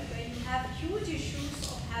the world where you have huge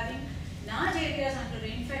issues of having large areas under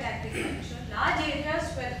rain-fed agriculture, large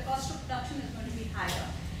areas where the cost of production is going to be higher,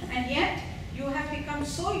 and yet you have become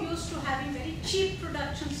so used to having very cheap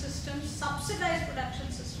production systems, subsidized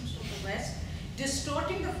production systems from the West,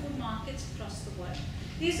 distorting the food markets across the world.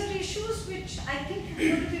 These are issues which I think are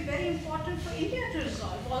going to be very important for India to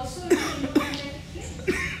resolve. Also, in the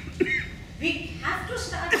we have to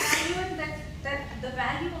start valuing the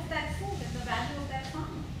value of that food and the value of that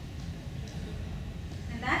farmer.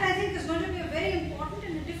 And that I think is going to be a very important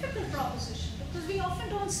and a difficult proposition because we often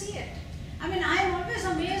don't see it. I am always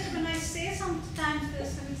amazed when I say sometimes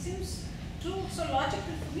this, and it seems true, so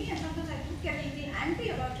logical for me, and sometimes I do get a little angry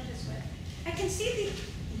about it as well. I can see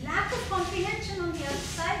the lack of comprehension on the other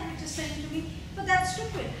side, which is saying to me, but that's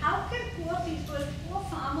stupid. How can poor people, poor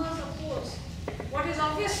farmers oppose what is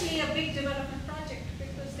obviously a big development project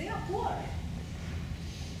because they are poor?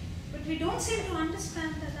 But we don't seem to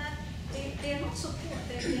understand that they are not so poor.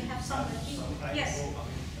 They have some achievement. Yes?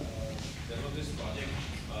 There was this project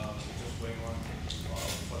which was going on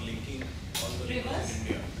for linking all the rivers in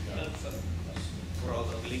India. For all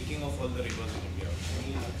the linking of all the rivers in India.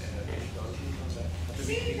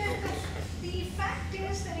 See, the fact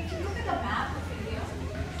is that if you look at the map of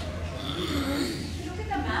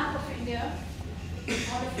India,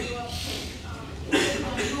 all of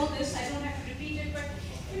you know this, I don't have to repeat it, but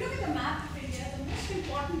if you look at the map of India, the most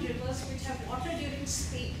important rivers which have water during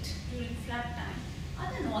spate, during flood time, are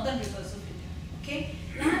the northern rivers of India. Okay?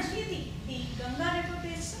 Largely the Ganga River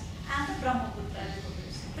Basin and the Brahmaputra River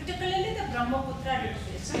Basin, particularly the Brahmaputra River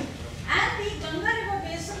Basin and the Ganga River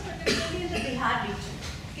Basin, particularly in the Bihar region.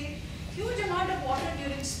 Okay? Huge amount of water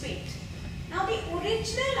during spate. Now the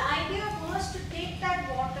original idea was to take that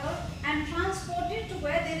water and transport it to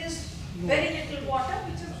where there is very little water,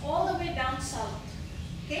 which is all the way down south.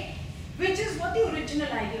 Okay? Which is what the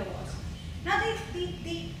original idea was. Now the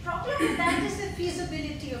problem with that is the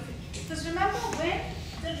feasibility of it. Because remember, when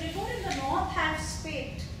the river in the north has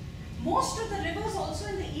spate, most of the rivers also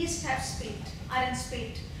in the east have spate, are in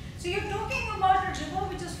spate. So you're talking about a river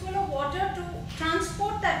which is full of water to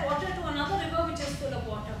transport that water to another river which is full of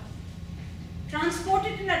water. Transport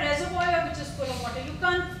it in a reservoir which is full of water. You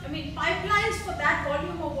can't, pipelines for that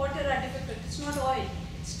volume of water are difficult. It's not oil,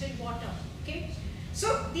 it's still water. Okay?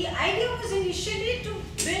 So the idea was initially to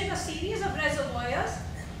build a series of reservoirs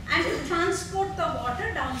and to transport the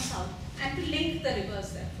water down south and to link the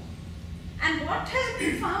rivers therefore. And what has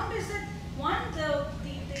been found is that one,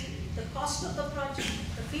 the cost of the project,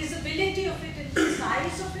 the feasibility of it and the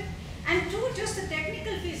size of it, and two, just the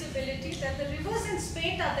technical feasibility that the rivers in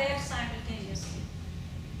spate are there simultaneously.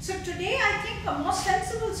 So today I think a more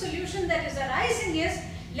sensible solution that is arising is,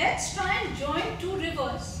 let's try and join two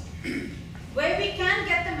rivers where we can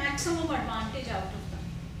get the maximum advantage out of them.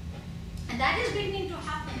 And that is beginning to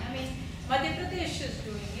happen. Madhya Pradesh is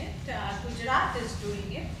doing it, Gujarat is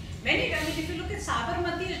doing it. Many, I mean, if you look at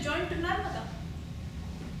Sabarmati is joined to Narmada.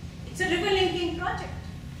 It's a river linking project.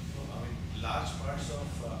 Large parts of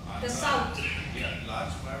Andhra, The south. Yeah,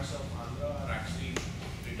 large parts of Andhra are actually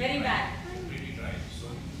Very bad. Pretty dry. So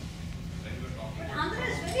when we were talking But about Andhra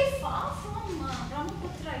is very far from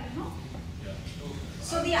Brahmaputra, you know. Yeah.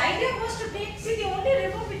 So the idea was to take, see, the only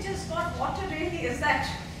river which has got water really is that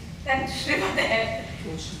river there.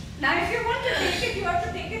 Now if you want to take it, you have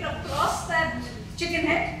to take it across that chicken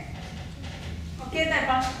head. Okay,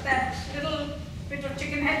 that little bit of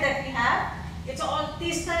chicken head that we have. It's all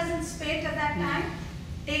Teesta spate at that time.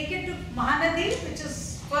 Take it to Mahanadi, which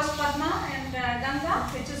is first Padma and Ganga,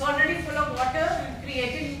 which is already full of water and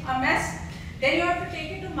creating a mess. Then you have to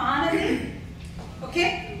take it to Mahanadi,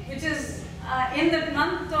 okay, which is in the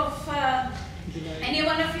month of, any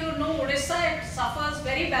one of you know Odisha, it suffers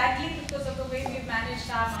very badly because of the way we've managed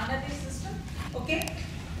our Mahanadi system, okay.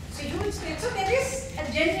 So huge space. So there is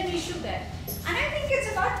a genuine issue there. And I think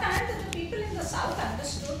it's about time that the people in the south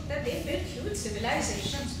understood that they built huge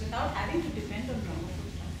civilizations without having to depend on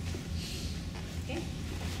Brahmaputra. Okay?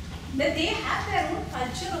 That they have their own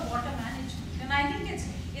culture of water management. And I think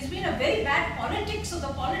it's been a very bad politics of the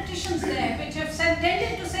politicians there, which have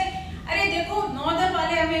tended to say, अरे देखो northern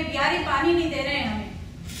वाले हमें बिहारी पानी नहीं दे रहे हैं हमें.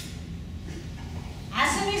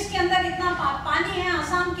 Assamese के अंदर इतना पानी है,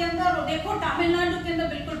 असम के अंदर, और देखो तमिलनाडु के अंदर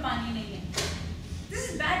बिल्कुल पानी नहीं है. This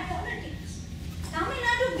is bad politics. Tamil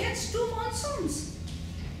Nadu gets 2 monsoons.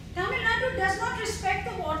 Tamil Nadu does not respect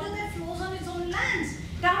the water that flows on its own lands.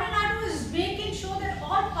 Tamil Nadu is making sure that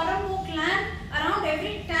all Parambok land around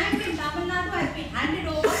every tank in Tamil Nadu has been handed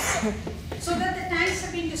over so that the tanks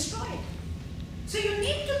have been destroyed. So you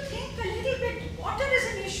need to think a little bit. Water is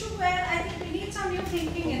an issue where I think we need some new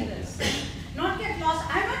thinking in this. Not get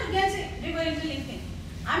lost. I'm not against river interlinking.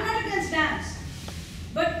 I'm not against dams.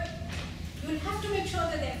 But you'll have to make sure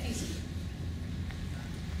that they're feasible.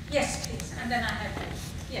 Yes, please. And then I have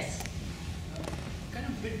to. Yes. Kind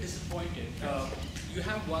of a bit disappointed. You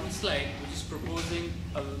have one slide which is proposing,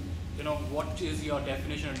 you know, what is your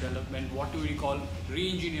definition of development? What do we call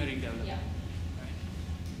re-engineering development? Yeah.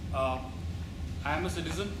 Right? I am a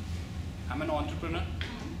citizen. I'm an entrepreneur.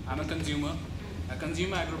 I'm a consumer. I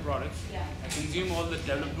consume agro products. Yeah. I consume all the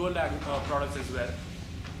developed world agro products as well.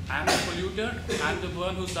 I'm a polluter. I'm the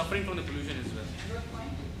one who's suffering from the pollution as well. Good point.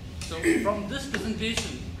 So from this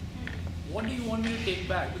presentation, what do you want me to take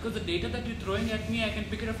back? Because the data that you're throwing at me, I can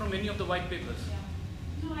pick it up from any of the white papers.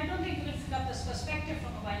 Yeah. No, I don't think you will pick up this perspective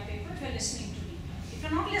from a white paper if you're listening to me. If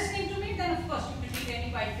you're not listening to me, then of course you can read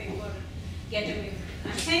any white paper and get away with it.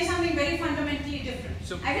 I'm saying something very fundamentally different.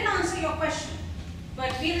 So I will answer your question,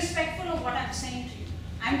 but be respectful of what I'm saying to you.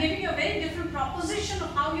 I'm giving you a very different proposition of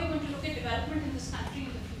how you're going to look at development in this country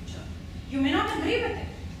in the future. You may not agree with it.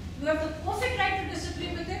 You have the perfect right to disagree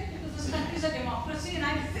with it because this country is a democracy and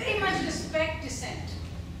I very much respect dissent.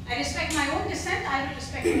 I respect my own dissent, I will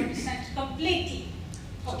respect your dissent completely.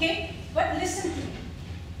 Okay? But listen to me.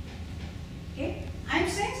 Okay? I'm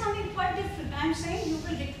saying something quite different. I'm saying you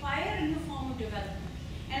will require a new form of development.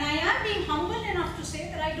 And I am being humble enough to say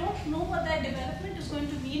that I don't know what that development is going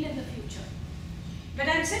to mean in the future. But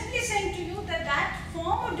I'm simply saying to you that that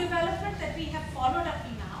form of development that we have followed up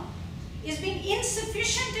to now is being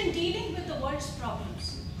insufficient in dealing with the world's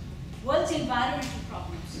problems, world's environmental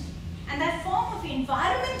problems. And that form of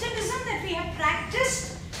environmentalism that we have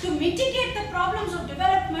practiced to mitigate the problems of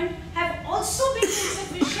development have also been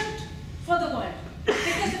insufficient for the world.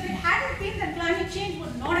 Because if it hadn't been, then climate change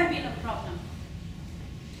would not have been a problem.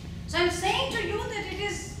 So I'm saying to you that it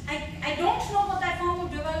is, I don't know what that form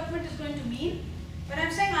of development is going to mean, but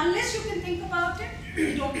I'm saying unless you can think about it,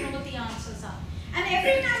 you don't know what the answers are. And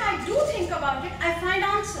every time I do think about it, I find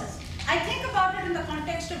answers. I think about it in the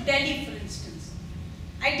context of Delhi, for instance.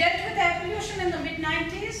 I dealt with air pollution in the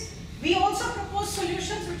mid-90s. We also proposed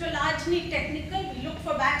solutions which were largely technical. We looked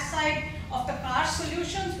for backside of the car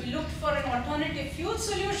solutions. We looked for an alternative fuel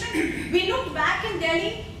solution. We looked back in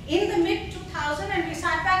Delhi in the mid-2000s and we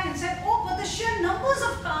sat back and said, oh, but the sheer numbers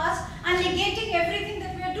of cars are negating everything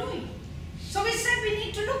that we are doing. So we said we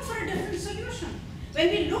need to look for a different solution. When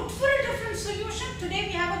we looked for a different solution, today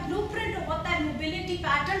we have a blueprint of what that mobility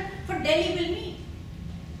pattern for Delhi will mean.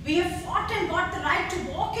 We have fought and got the right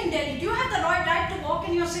to walk in Delhi. Do you have the right to walk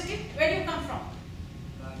in your city? Where do you come from?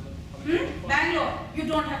 Bangalore. You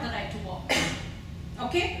don't have the right to walk.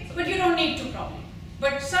 Okay? But you don't need to probably.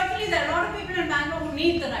 But certainly there are a lot of people in Bangalore who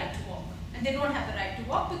need the right to walk. And they don't have the right to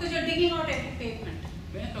walk because you're digging out every pavement.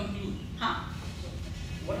 May I conclude? Huh.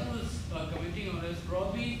 What I was commenting on is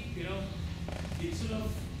probably, you know, instead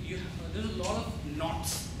of, there's a lot of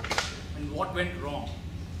knots and what went wrong.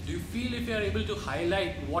 Do you feel if you are able to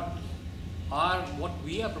highlight what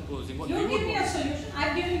we are proposing, what you we give would me a solution,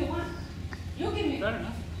 I've given you one. You give me fair one.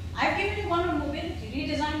 enough. I've given you one on mobility,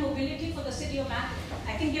 redesign mobility for the city of Bangalore.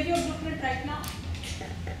 I can give you a blueprint right now,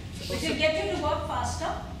 which will get you to work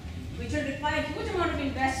faster, which will require a huge amount of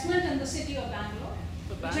investment in the city of Bangalore,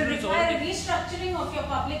 which will require a restructuring of your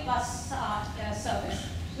public bus service,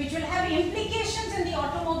 which will have implications in the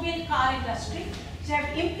automobile car industry, which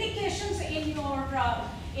have implications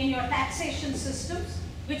in your taxation systems,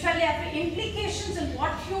 which will have implications in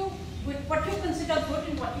what you consider good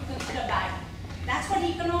and what you consider bad. That's what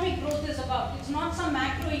economic growth is about. It's not some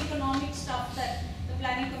macroeconomic stuff that the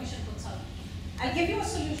Planning Commission puts out. I'll give you a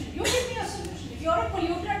solution. You give me a solution. If you're a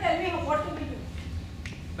polluter, tell me what do we do?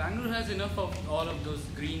 Bangalore has enough of all of those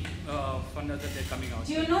green funds that they're coming out.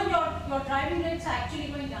 Do you know your driving rates are actually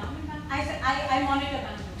going down? I monitor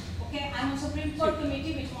Bangalore. Okay, I'm on Supreme Court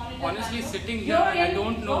committee which monitors Honestly, Bangalore. sitting here, I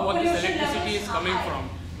don't know what this electricity is coming high. from.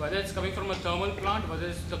 Whether it's coming from a thermal plant, whether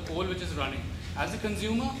it's the coal which is running. As a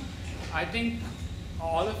consumer, I think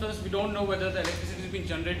all of us, we don't know whether the electricity is being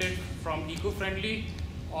generated from eco-friendly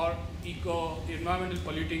or environmental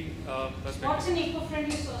polluting perspective. What's an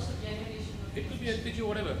eco-friendly source of generation? It could be LPG,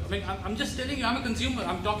 whatever. I mean, I'm just telling you, I'm a consumer.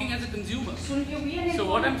 I'm talking as a consumer. Shouldn't you be an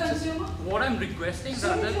So informed consumer? what I'm requesting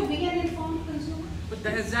Shouldn't rather. you be an informed consumer? But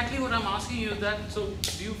that's exactly what I'm asking you. That so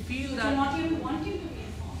do you feel that you're not even wanting to be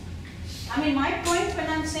informed? I mean, my point when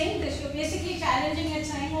I'm saying this, you're basically challenging it,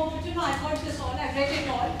 saying, oh, but you know, I've heard this all, I've read it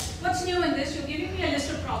all. What's new in this? You're giving me a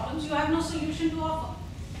list of problems. You have no solution to offer.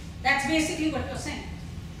 That's basically what you're saying.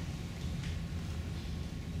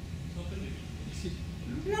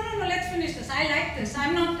 No, let's finish this. I like this.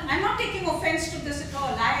 I'm not taking offense to this at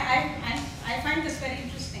all. I find this very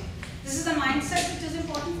interesting. This is a mindset which is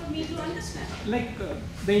important for me to understand. Like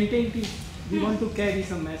the intent is we want to carry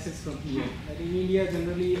some message from here. That in India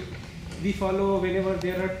generally we follow whenever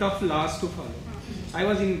there are tough laws to follow. I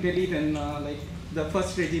was in Delhi then like the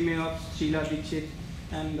first regime of Sheila Dikshit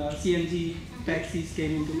and CNG taxis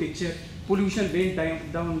came into picture. Pollution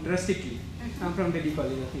went down drastically. I'm from Delhi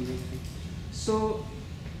College of Engineering. So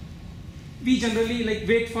we generally like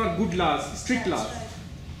wait for good laws, strict laws. Right.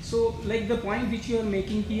 So like the point which you are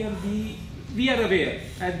making here, we are aware.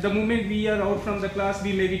 At the moment we are out from the class,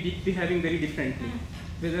 we may be behaving very differently.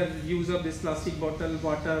 Whether use of this plastic bottle,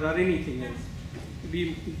 water or anything else.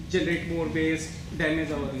 We generate more waste,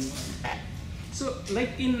 damage our environment. So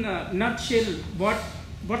like in a nutshell,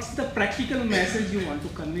 what's the practical message you want to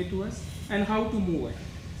convey to us and how to move it?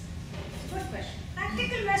 Good question.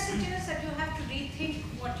 Practical message is that you have to rethink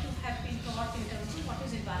what you have been taught in terms of what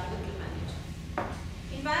is environmental management.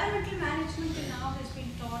 Environmental management till now has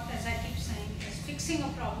been taught, as I keep saying, as fixing a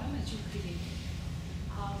problem as you create it.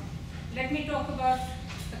 Let me talk about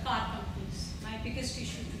the car companies. My biggest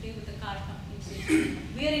issue today with the car companies is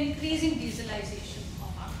we are increasing dieselization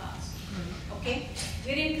of our cars. Okay?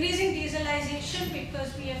 We are increasing dieselization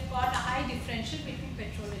because we have got a high differential between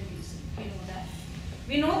petrol and diesel. We know that.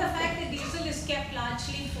 We know the fact that diesel is kept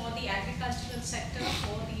largely for the agricultural sector,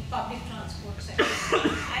 for the public transport sector.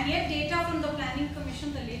 And yet data from the Planning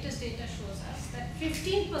Commission, the latest data shows us that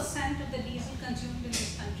 15% of the diesel consumed in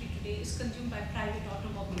this country today is consumed by private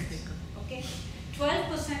automobiles. Okay?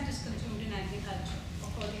 12% is consumed in agriculture,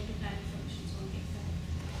 according to Planning Commission's own data.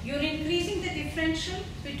 You're increasing the differential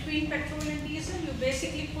between petrol and diesel. You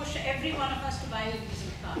basically push every one of us to buy a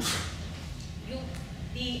diesel car.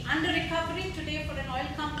 The under recovery today for an oil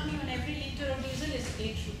company on every liter of diesel is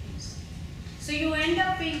 8 rupees. So you end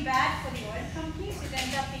up paying bad for the oil companies, it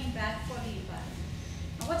ends up being bad for the environment.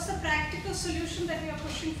 Now what's the practical solution that we are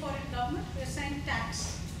pushing for in government? We are saying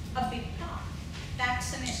tax a big car,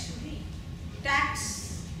 tax an SUV,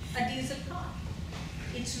 tax a diesel car.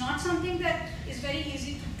 It's not something that is very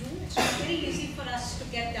easy to do, it's not very easy for us to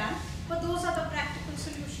get done, but those are the practical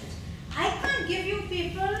solutions. I can't give you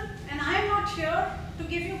people, and I'm not here to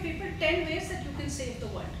give you people 10 ways that you can save the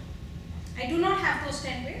world. I do not have those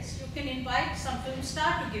 10 ways. You can invite some film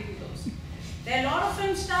star to give you those. There are a lot of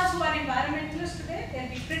film stars who are environmentalists today. They'll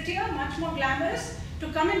be prettier, much more glamorous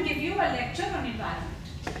to come and give you a lecture on environment.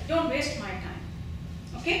 Don't waste my time.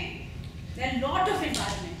 Okay? There are a lot of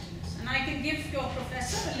environmentalists, and I can give your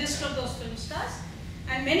professor a list of those film stars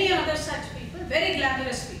and many other such people, very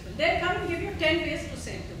glamorous people. They'll come and give you 10 ways to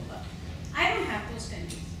save the world. I don't have those 10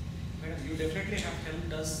 ways. Madam, you definitely have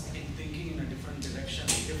helped us in thinking in a different direction,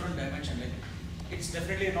 different dimension. Like, it's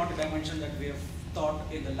definitely not a dimension that we have thought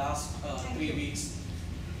in the last 3 weeks.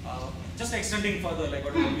 Just extending further, like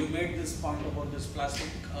what you made this point about this plastic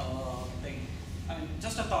thing. I mean,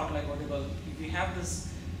 just a thought, like what if we have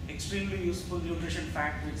this extremely useful nutrition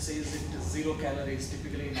fact which says it is 0 calories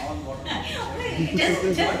typically in all water.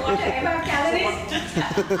 Just water, about calories.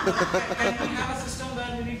 Can we have a system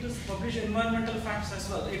where we need to publish environmental facts as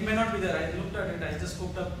well? It may not be there. I looked at it. I just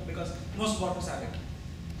cooked up because most bottles have it.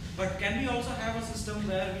 But can we also have a system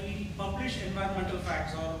where we publish environmental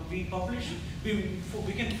facts, or we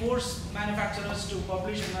can force manufacturers to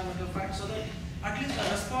publish environmental facts so that at least a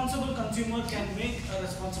responsible consumer can make a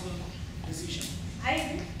responsible decision? I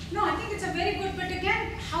think it's a very good, but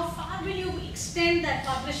again, how far will you extend that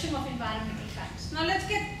publishing of environmental facts? Now let's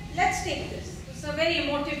take this. It's a very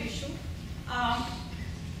emotive issue.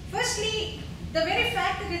 Firstly, the very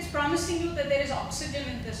fact that it's promising you that there is oxygen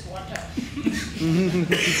in this water. Okay?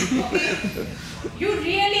 You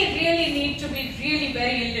really need to be really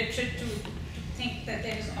very illiterate to think that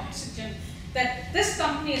there is oxygen, that this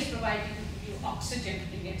company is providing you oxygen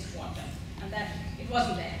in its water, and that it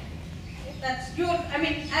wasn't there. That's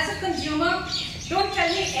as a consumer, don't tell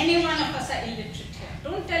me any one of us are illiterate here.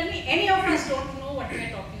 Don't tell me any of us don't know what we are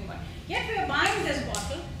talking about. Yet we are buying this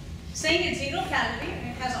bottle, saying it's 0 calorie and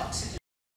it has oxygen.